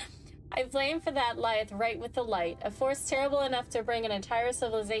 I blame for that lieth right with the light, a force terrible enough to bring an entire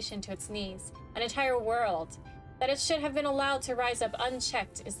civilization to its knees, an entire world. That it should have been allowed to rise up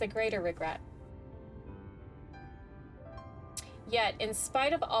unchecked is the greater regret. Yet, in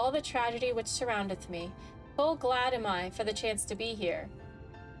spite of all the tragedy which surroundeth me, full glad am I for the chance to be here.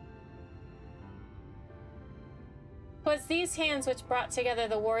 'Twas these hands which brought together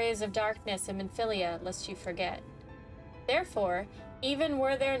the warriors of darkness and Minfilia, lest you forget. Therefore, even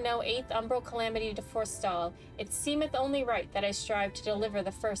were there no 8th umbral calamity to forestall, it seemeth only right that I strive to deliver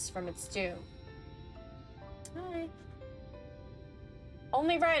the first from its doom. Hi.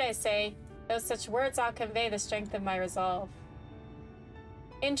 Only right, I say, though such words I'll convey the strength of my resolve.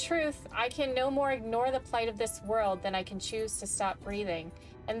 In truth, I can no more ignore the plight of this world than I can choose to stop breathing,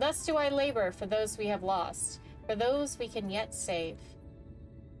 and thus do I labor for those we have lost, for those we can yet save.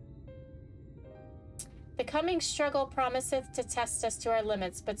 The coming struggle promiseth to test us to our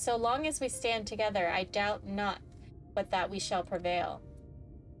limits, but so long as we stand together, I doubt not but that we shall prevail.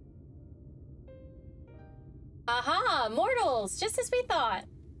 Aha! Mortals! Just as we thought!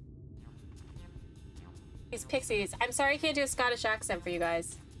 These pixies. I'm sorry I can't do a Scottish accent for you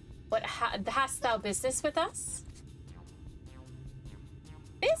guys. What, hast thou business with us?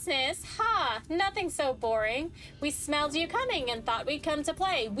 Business? Ha! Nothing so boring. We smelled you coming and thought we'd come to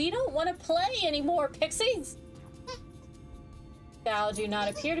play. We don't want to play anymore, pixies! Thou do not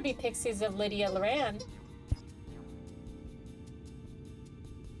appear to be pixies of Lydia Loran.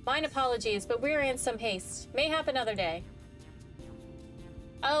 Mine apologies, but we're in some haste. Mayhap another day.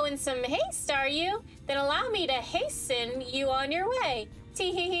 Oh, in some haste, are you? Then allow me to hasten you on your way.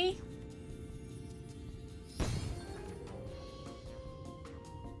 Tee-hee-hee.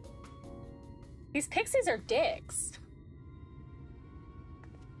 These pixies are dicks.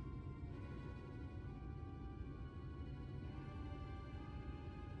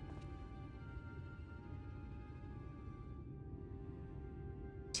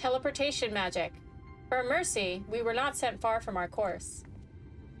 Teleportation magic. For a mercy, we were not sent far from our course.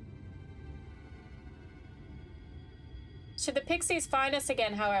 Should the pixies find us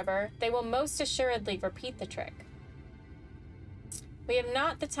again, however, they will most assuredly repeat the trick. We have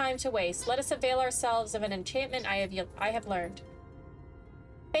not the time to waste. Let us avail ourselves of an enchantment I have learned.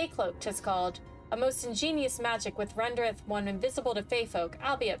 Feycloak, 'tis called. A most ingenious magic which rendereth one invisible to feyfolk,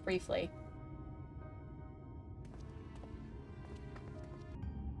 albeit briefly.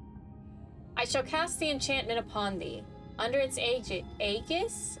 I shall cast the enchantment upon thee. Under its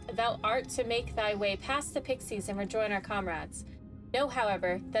aegis, thou art to make thy way past the pixies and rejoin our comrades. Know,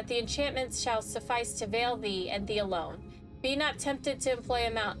 however, that the enchantment shall suffice to veil thee and thee alone. Be not tempted to employ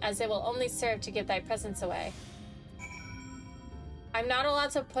a mount, as it will only serve to give thy presence away. I'm not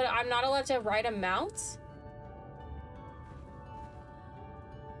allowed to ride a mount?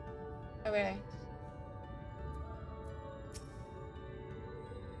 Okay.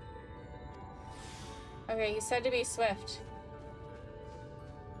 Okay, you said to be swift.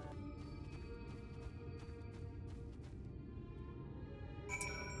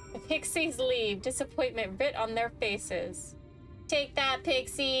 pixies leave, disappointment writ on their faces. Take that,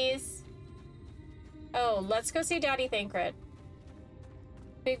 pixies! Oh, let's go see Daddy Thancred.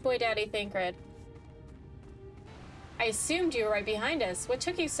 Big boy Daddy Thancred. I assumed you were right behind us. What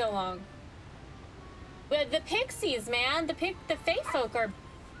took you so long? But the pixies, man! The Fae folk are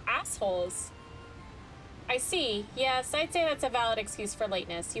assholes. I see. Yes, I'd say that's a valid excuse for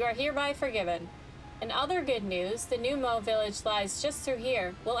lateness. You are hereby forgiven. In other good news, the New Mo village lies just through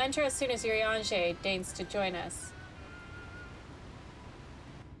here. We'll enter as soon as Urianger deigns to join us.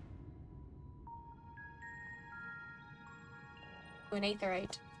 An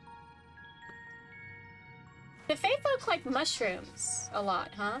aetherite. The Fae folk like mushrooms a lot,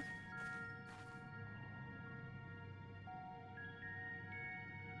 huh?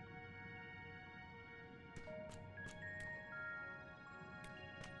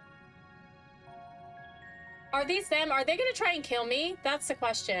 Are these them? Are they gonna try and kill me? That's the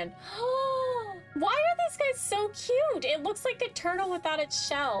question. Why are these guys so cute? It looks like a turtle without its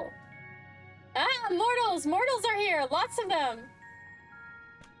shell. Ah, mortals! Mortals are here! Lots of them!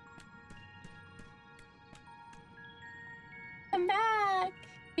 Come back!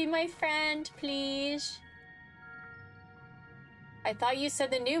 Be my friend, please. I thought you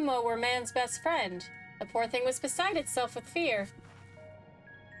said the Numo were man's best friend. The poor thing was beside itself with fear.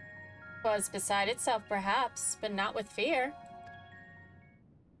 Was beside itself, perhaps, but not with fear.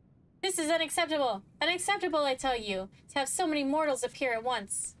 This is unacceptable! Unacceptable, I tell you, to have so many mortals appear at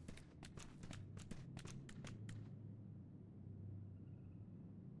once.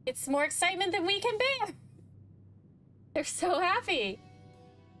 It's more excitement than we can bear! They're so happy!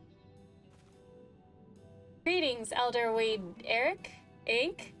 Greetings, Elder Wade Eric,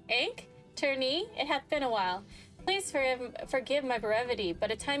 Ank, Tourney, it hath been a while. Please forgive my brevity, but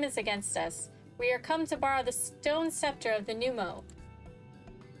a time is against us. We are come to borrow the stone scepter of the Numo.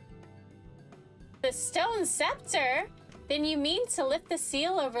 The stone scepter? Then you mean to lift the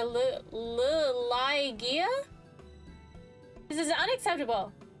seal over Laigia? This is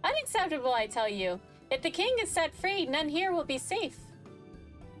unacceptable. Unacceptable, I tell you. If the king is set free, none here will be safe.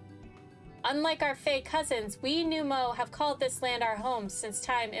 Unlike our Fae cousins, we Numo have called this land our home since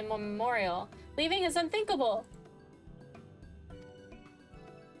time immemorial. Leaving is unthinkable.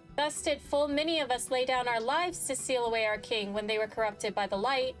 Thus did full many of us lay down our lives to seal away our king when they were corrupted by the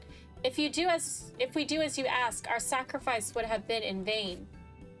light. If we do as you ask, our sacrifice would have been in vain.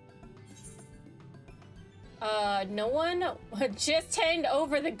 No one? Just hand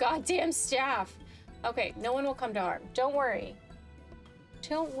over the goddamn staff. Okay, no one will come to harm. Don't worry.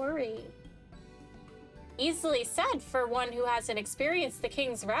 Don't worry. Easily said for one who hasn't experienced the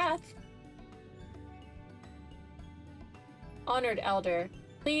king's wrath. Honored elder,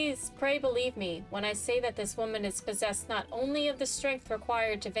 please, pray believe me when I say that this woman is possessed not only of the strength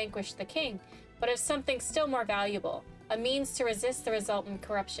required to vanquish the king, but of something still more valuable, a means to resist the resultant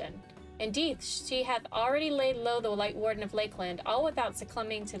corruption. Indeed, she hath already laid low the Light Warden of Lakeland, all without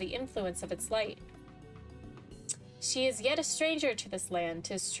succumbing to the influence of its light. She is yet a stranger to this land,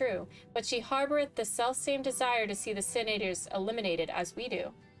 'tis true, but she harboureth the selfsame desire to see the Senators eliminated as we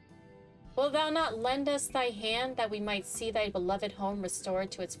do. Wilt thou not lend us thy hand that we might see thy beloved home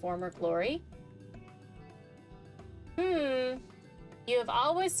restored to its former glory? You have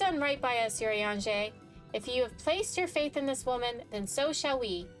always done right by us, Urianger. If you have placed your faith in this woman, then so shall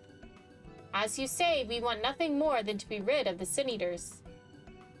we. As you say, we want nothing more than to be rid of the Senators.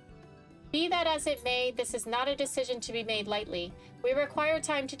 Be that as it may, this is not a decision to be made lightly. We require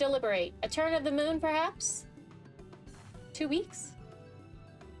time to deliberate. A turn of the moon, perhaps? 2 weeks?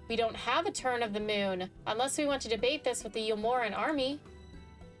 We don't have a turn of the moon, unless we want to debate this with the Yomoran army.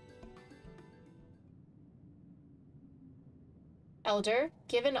 Elder,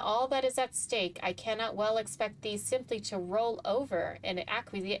 given all that is at stake, I cannot well expect thee simply to roll over and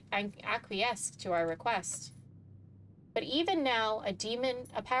acquiesce to our request. But even now,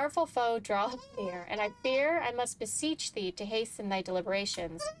 a powerful foe draweth near, and I fear I must beseech thee to hasten thy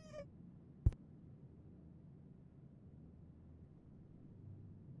deliberations.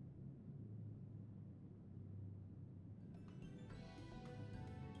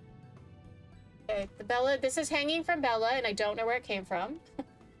 Okay, this is hanging from Bella, and I don't know where it came from.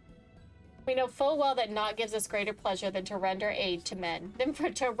 We know full well that naught gives us greater pleasure than to render aid to men. Leave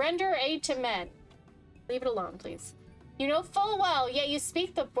it alone, please. You know full well, yet you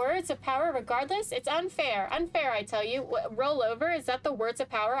speak the words of power regardless? It's unfair. Unfair, I tell you. Roll over? Is that the words of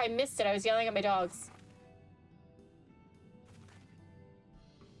power? I missed it. I was yelling at my dogs.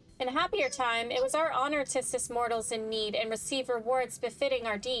 In a happier time, it was our honor to assist mortals in need and receive rewards befitting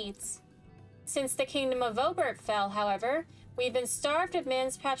our deeds. Since the kingdom of Obert fell, however, We've been starved of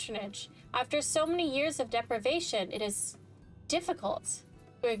man's patronage. After so many years of deprivation, it is difficult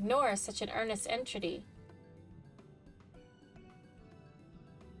to ignore such an earnest entreaty.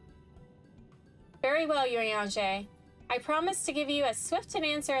 Very well, Urianger. I promise to give you as swift an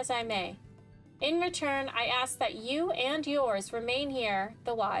answer as I may. In return, I ask that you and yours remain here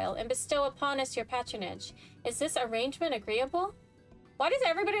the while and bestow upon us your patronage. Is this arrangement agreeable? Why does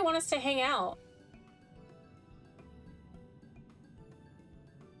everybody want us to hang out?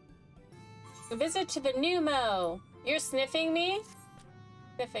 A visit to the Numo. You're sniffing me?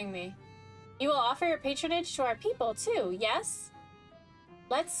 Sniffing me. You will offer your patronage to our people, too, yes?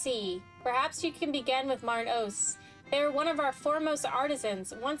 Let's see. Perhaps you can begin with Marn Os. They were one of our foremost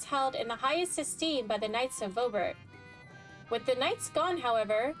artisans, once held in the highest esteem by the Knights of Vobert. With the Knights gone,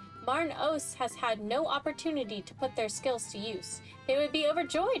 however, Marn Os has had no opportunity to put their skills to use. They would be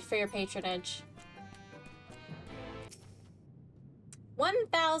overjoyed for your patronage.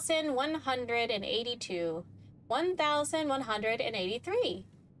 1,182. 1,183.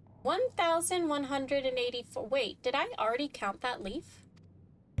 1,184. Wait, did I already count that leaf?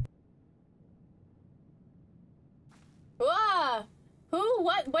 Whoa! Who?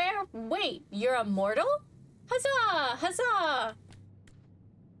 What? Where? Wait, you're a mortal? Huzzah! Huzzah!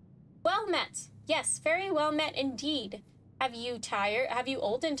 Well met. Yes, very well met indeed. Have you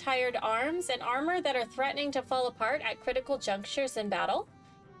old and tired arms and armor that are threatening to fall apart at critical junctures in battle?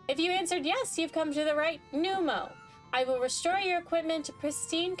 If you answered yes, you've come to the right Numo. I will restore your equipment to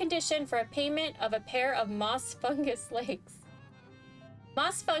pristine condition for a payment of a pair of moss fungus legs.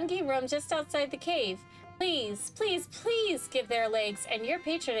 Moss fungi roam just outside the cave. Please, please, please give their legs and your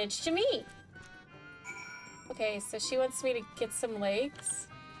patronage to me. Okay, so she wants me to get some legs.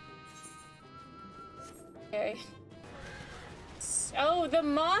 Okay. Oh, the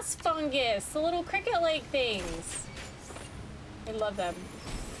moss fungus, the little cricket leg things. I love them.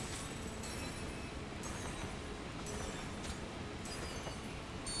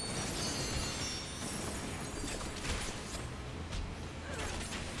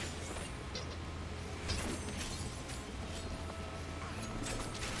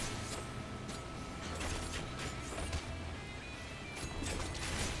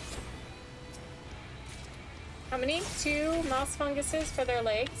 How many? 2 moss funguses for their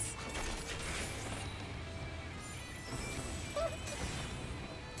legs.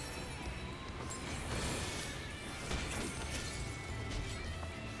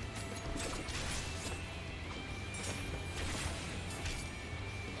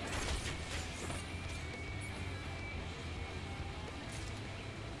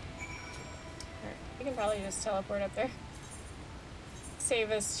 We can probably just teleport up there.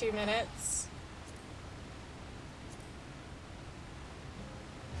 Save us 2 minutes.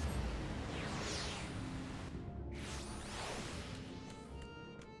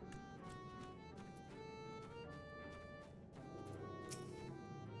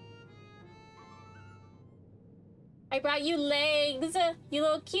 I brought you legs, you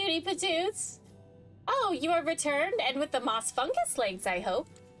little cutie patoots. Oh, you are returned, and with the moss fungus legs, I hope.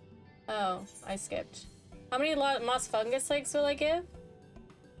 Oh, I skipped. How many moss fungus legs will I give?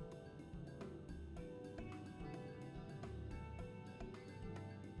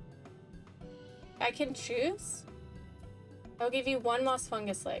 I can choose? I'll give you 1 moss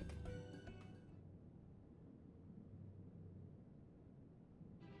fungus leg.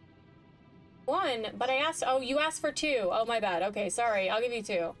 One, but I asked. Oh, you asked for 2. Oh, my bad. Okay, sorry. I'll give you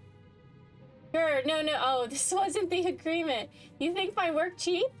 2. Sure. No, no. Oh, this wasn't the agreement. You think my work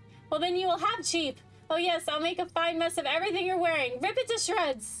cheap? Well, then you will have cheap. Oh, yes. I'll make a fine mess of everything you're wearing. Rip it to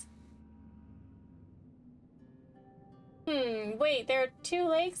shreds. Wait. There are 2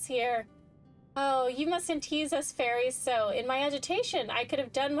 legs here. Oh, you mustn't tease us fairies so. In my agitation, I could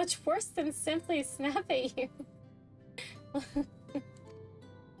have done much worse than simply snap at you.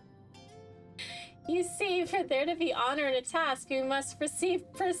 You see, for there to be honor in a task, you must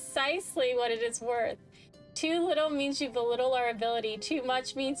receive precisely what it is worth. Too little means you belittle our ability. Too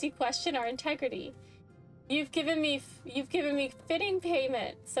much means you question our integrity. You've given me fitting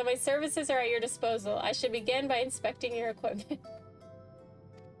payment, so my services are at your disposal. I should begin by inspecting your equipment.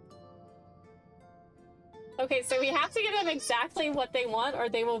 Okay, so we have to give them exactly what they want, or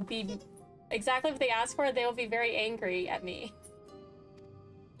they will be exactly what they ask for. They will be very angry at me.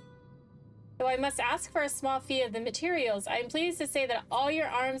 Though I must ask for a small fee of the materials, I am pleased to say that all your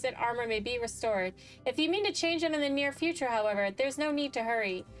arms and armor may be restored. If you mean to change them in the near future, however, there's no need to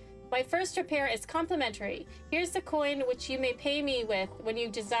hurry. My first repair is complimentary. Here's the coin which you may pay me with when you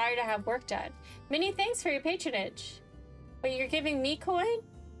desire to have work done. Many thanks for your patronage. But you're giving me coin?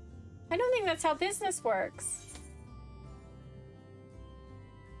 I don't think that's how business works.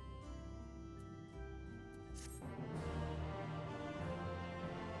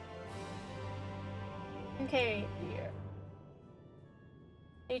 Okay.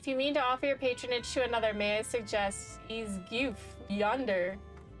 If you mean to offer your patronage to another, may I suggest he's goof yonder.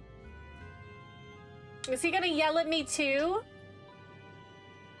 Is he gonna yell at me too?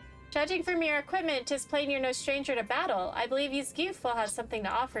 Judging from your equipment, 'tis plain you're no stranger to battle. I believe Yusgoof will have something to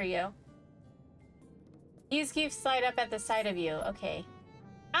offer you. Yusgoof light up at the sight of you. Okay.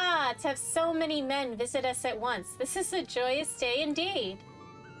 Ah, to have so many men visit us at once. This is a joyous day indeed.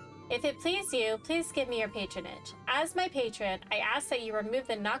 If it please you, please give me your patronage. As my patron, I ask that you remove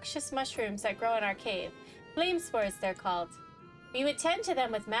the noxious mushrooms that grow in our cave. Flame spores, they're called. We would tend to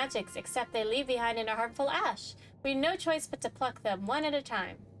them with magics, except they leave behind in a harmful ash. We have no choice but to pluck them one at a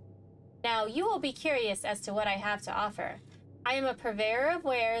time. Now, you will be curious as to what I have to offer. I am a purveyor of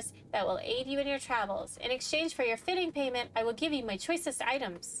wares that will aid you in your travels. In exchange for your fitting payment, I will give you my choicest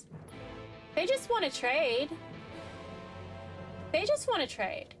items. They just want to trade. They just want to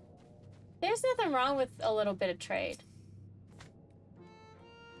trade. There's nothing wrong with a little bit of trade.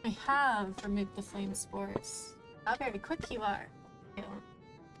 I have removed the flame spores. How very quick you are. Ew.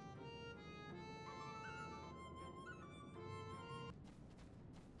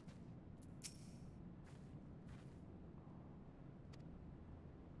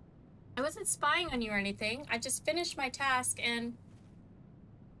 I wasn't spying on you or anything. I just finished my task and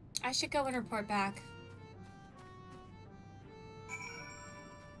I should go and report back.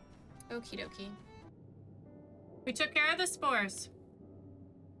 Okie dokie. We took care of the spores.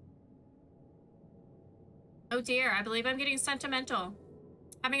 Oh dear, I believe I'm getting sentimental.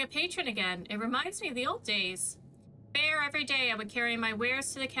 Having a patron again. It reminds me of the old days. Fair every day I would carry my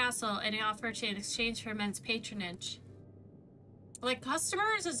wares to the castle and offer to in exchange for men's patronage. Like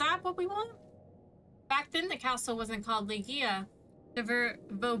customers? Is that what we want? Back then the castle wasn't called Legia. The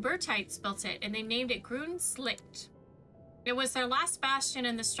Vobertites built it and they named it Grun Slicht. It was their last bastion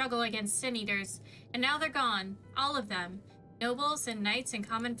in the struggle against sin eaters, and now they're gone. All of them. Nobles and knights and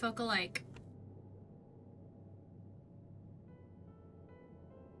common folk alike.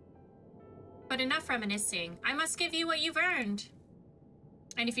 But enough reminiscing. I must give you what you've earned.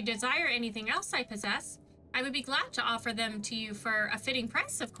 And if you desire anything else I possess, I would be glad to offer them to you for a fitting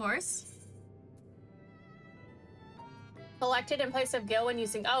price, of course. Collected in place of Gil when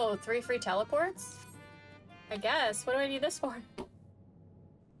using... Oh, 3 free teleports? I guess. What do I need this for?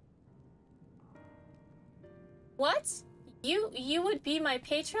 What? You would be my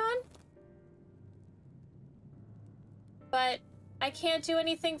patron? But I can't do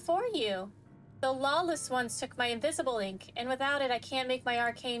anything for you. The lawless ones took my invisible ink, and without it I can't make my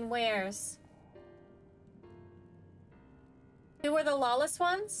arcane wares. Who are the lawless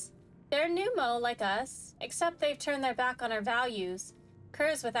ones? They're Numo, like us, except they've turned their back on our values.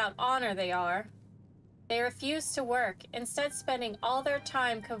 Curs without honor they are. They refuse to work, instead spending all their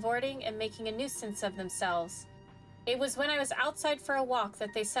time cavorting and making a nuisance of themselves. It was when I was outside for a walk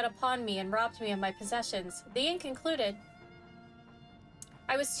that they set upon me and robbed me of my possessions, the ink included.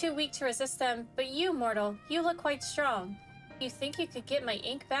 I was too weak to resist them, but you, mortal, you look quite strong. You think you could get my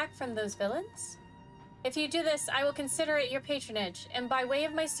ink back from those villains? If you do this, I will consider it your patronage, and by way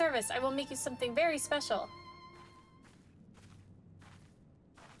of my service, I will make you something very special.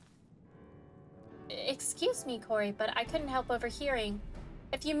 Excuse me, Corey, but I couldn't help overhearing.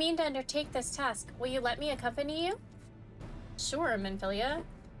 If you mean to undertake this task, will you let me accompany you? Sure, Minfilia.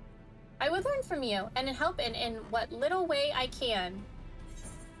 I would learn from you, and help in what little way I can.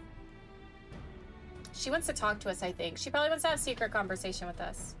 She wants to talk to us, I think. She probably wants to have a secret conversation with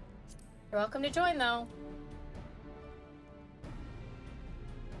us. You're welcome to join, though.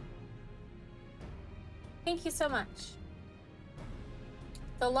 Thank you so much.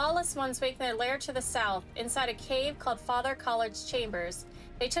 The lawless ones make their lair to the south, inside a cave called Father Collard's Chambers.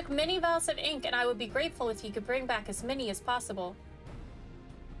 They took many vials of ink, and I would be grateful if you could bring back as many as possible.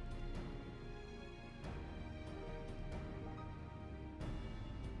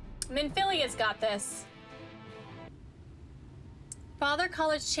 Minfilia's got this. Father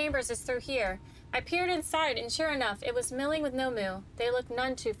Collard's Chambers is through here. I peered inside, and sure enough, it was milling with Nomu. They looked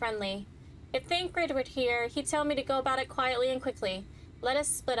none too friendly. If Thancred were here, he'd tell me to go about it quietly and quickly. Let us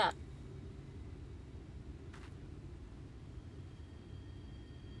split up.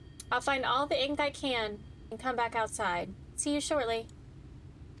 I'll find all the ink I can and come back outside. See you shortly.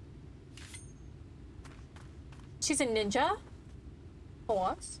 She's a ninja?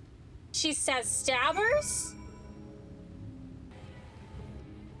 What? She says stabbers?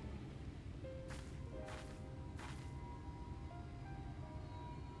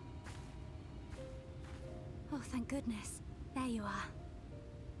 Oh, thank goodness. There you are.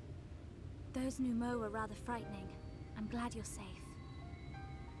 Those Numo were rather frightening. I'm glad you're safe.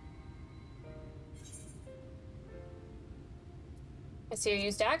 I see you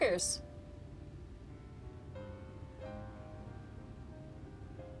use daggers.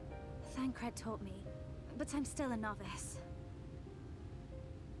 Thancred taught me, but I'm still a novice.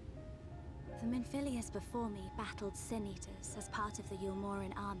 The Minfilius before me battled Sin Eaters as part of the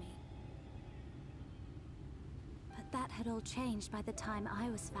Yulmoran army. But that had all changed by the time I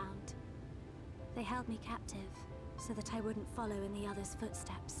was found. They held me captive, so that I wouldn't follow in the others'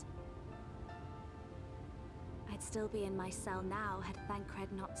 footsteps. I'd still be in my cell now had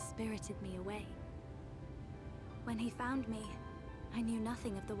Thancred not spirited me away. When he found me, I knew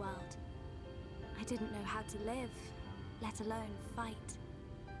nothing of the world. I didn't know how to live, let alone fight.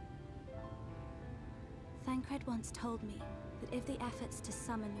 Thancred once told me that if the efforts to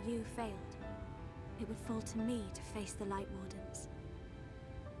summon you failed, it would fall to me to face the Light Wardens.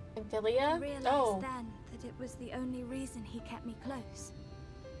 Minfilia? I realized then that it was the only reason he kept me close.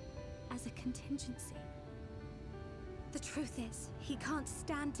 As a contingency. The truth is, he can't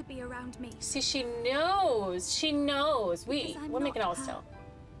stand to be around me. See, she knows. She knows. We're making all still.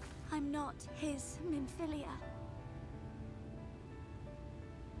 I'm not his Minfilia.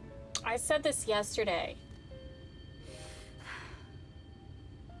 I said this yesterday.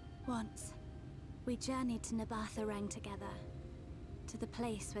 Once, we journeyed to Nabatha together. To the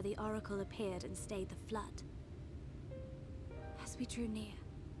place where the Oracle appeared and stayed the flood. As we drew near,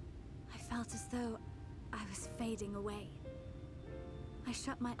 I felt as though I was fading away. I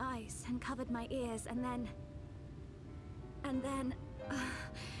shut my eyes and covered my ears, and then... I'm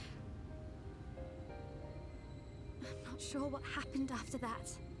not sure what happened after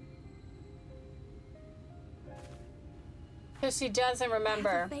that. So she doesn't remember.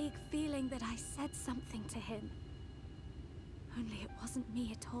 I have a vague feeling that I said something to him. Only it wasn't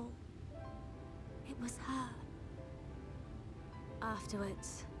me at all. It was her.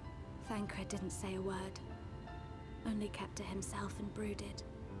 Afterwards, Thancred didn't say a word. Only kept to himself and brooded.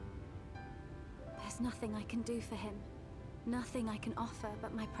 There's nothing I can do for him. Nothing I can offer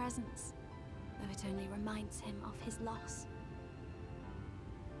but my presence. Though it only reminds him of his loss.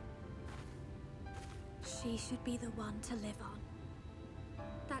 She should be the one to live on.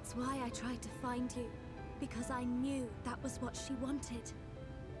 That's why I tried to find you. Because I knew that was what she wanted.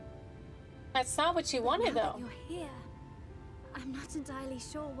 That's not what she wanted, though. Now that you're here, I'm not entirely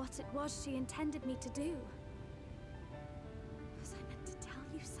sure what it was she intended me to do. Was I meant to tell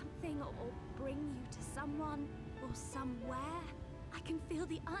you something or bring you to someone or somewhere? I can feel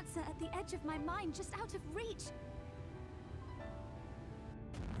the answer at the edge of my mind, just out of reach.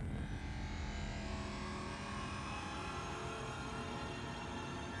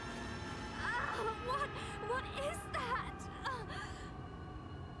 What is that?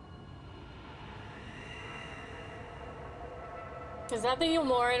 Is that the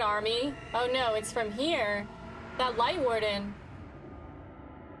Yulmoran army? Oh no, it's from here. That Light Warden.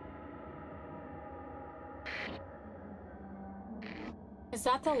 Is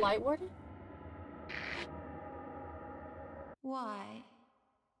that the Light Warden? Why?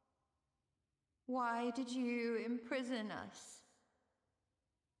 Why did you imprison us?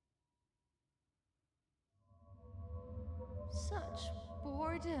 Such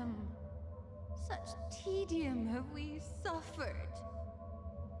boredom, such tedium have we suffered.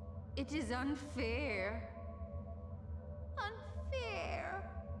 It is unfair. Unfair.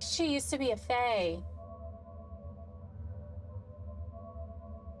 She used to be a fae.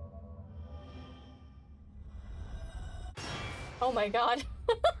 Oh my god.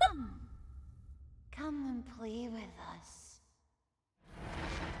 Come and play with us.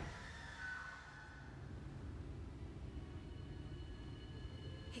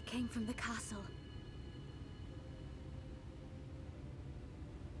 It came from the castle.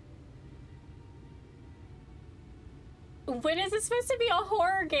 When is it supposed to be a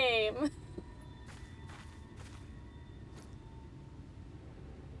horror game?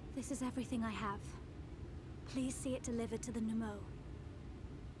 This is everything I have. Please see it delivered to the Numo.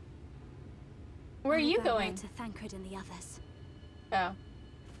 Where are you I'll go going? right to Thancred and the others. Oh.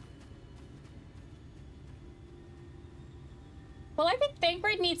 Well, I think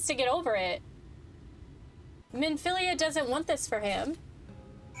Thancred needs to get over it. Minfilia doesn't want this for him.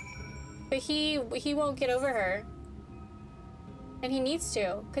 But he won't get over her. And he needs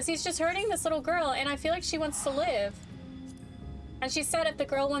to. Because he's just hurting this little girl, and I feel like she wants to live. And she said if the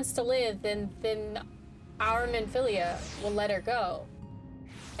girl wants to live, then our Minfilia will let her go.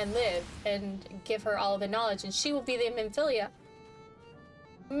 And live, and give her all of the knowledge, and she will be the Minfilia.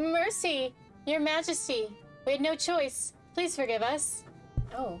 Mercy, your majesty, we had no choice. Please forgive us.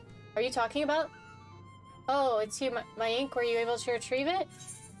 Oh, are you talking about? Oh, it's you, my ink. Were you able to retrieve it?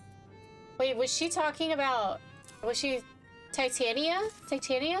 Wait, was she talking about... Was she... Titania?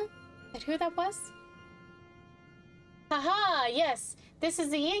 Titania? That who that was? Haha, yes. This is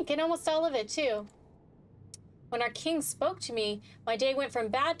the ink, and almost all of it, too. When our king spoke to me, my day went from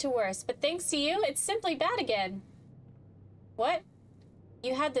bad to worse, but thanks to you, it's simply bad again. What?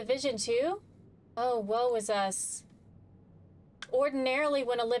 You had the vision, too? Oh, woe is us. Ordinarily,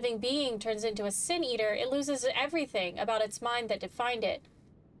 when a living being turns into a sin-eater, it loses everything about its mind that defined it.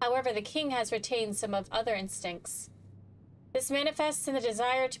 However, the king has retained some of other instincts. This manifests in the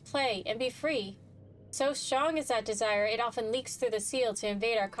desire to play and be free. So strong is that desire, it often leaks through the seal to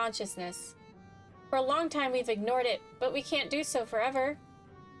invade our consciousness. For a long time, we've ignored it, but we can't do so forever.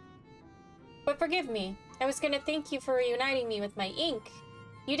 But forgive me. I was going to thank you for reuniting me with my ink.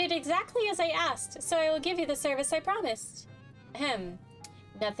 You did exactly as I asked, so I will give you the service I promised. Ahem.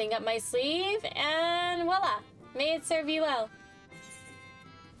 Nothing up my sleeve, and voila! May it serve you well.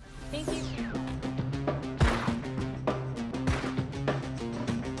 Thank you.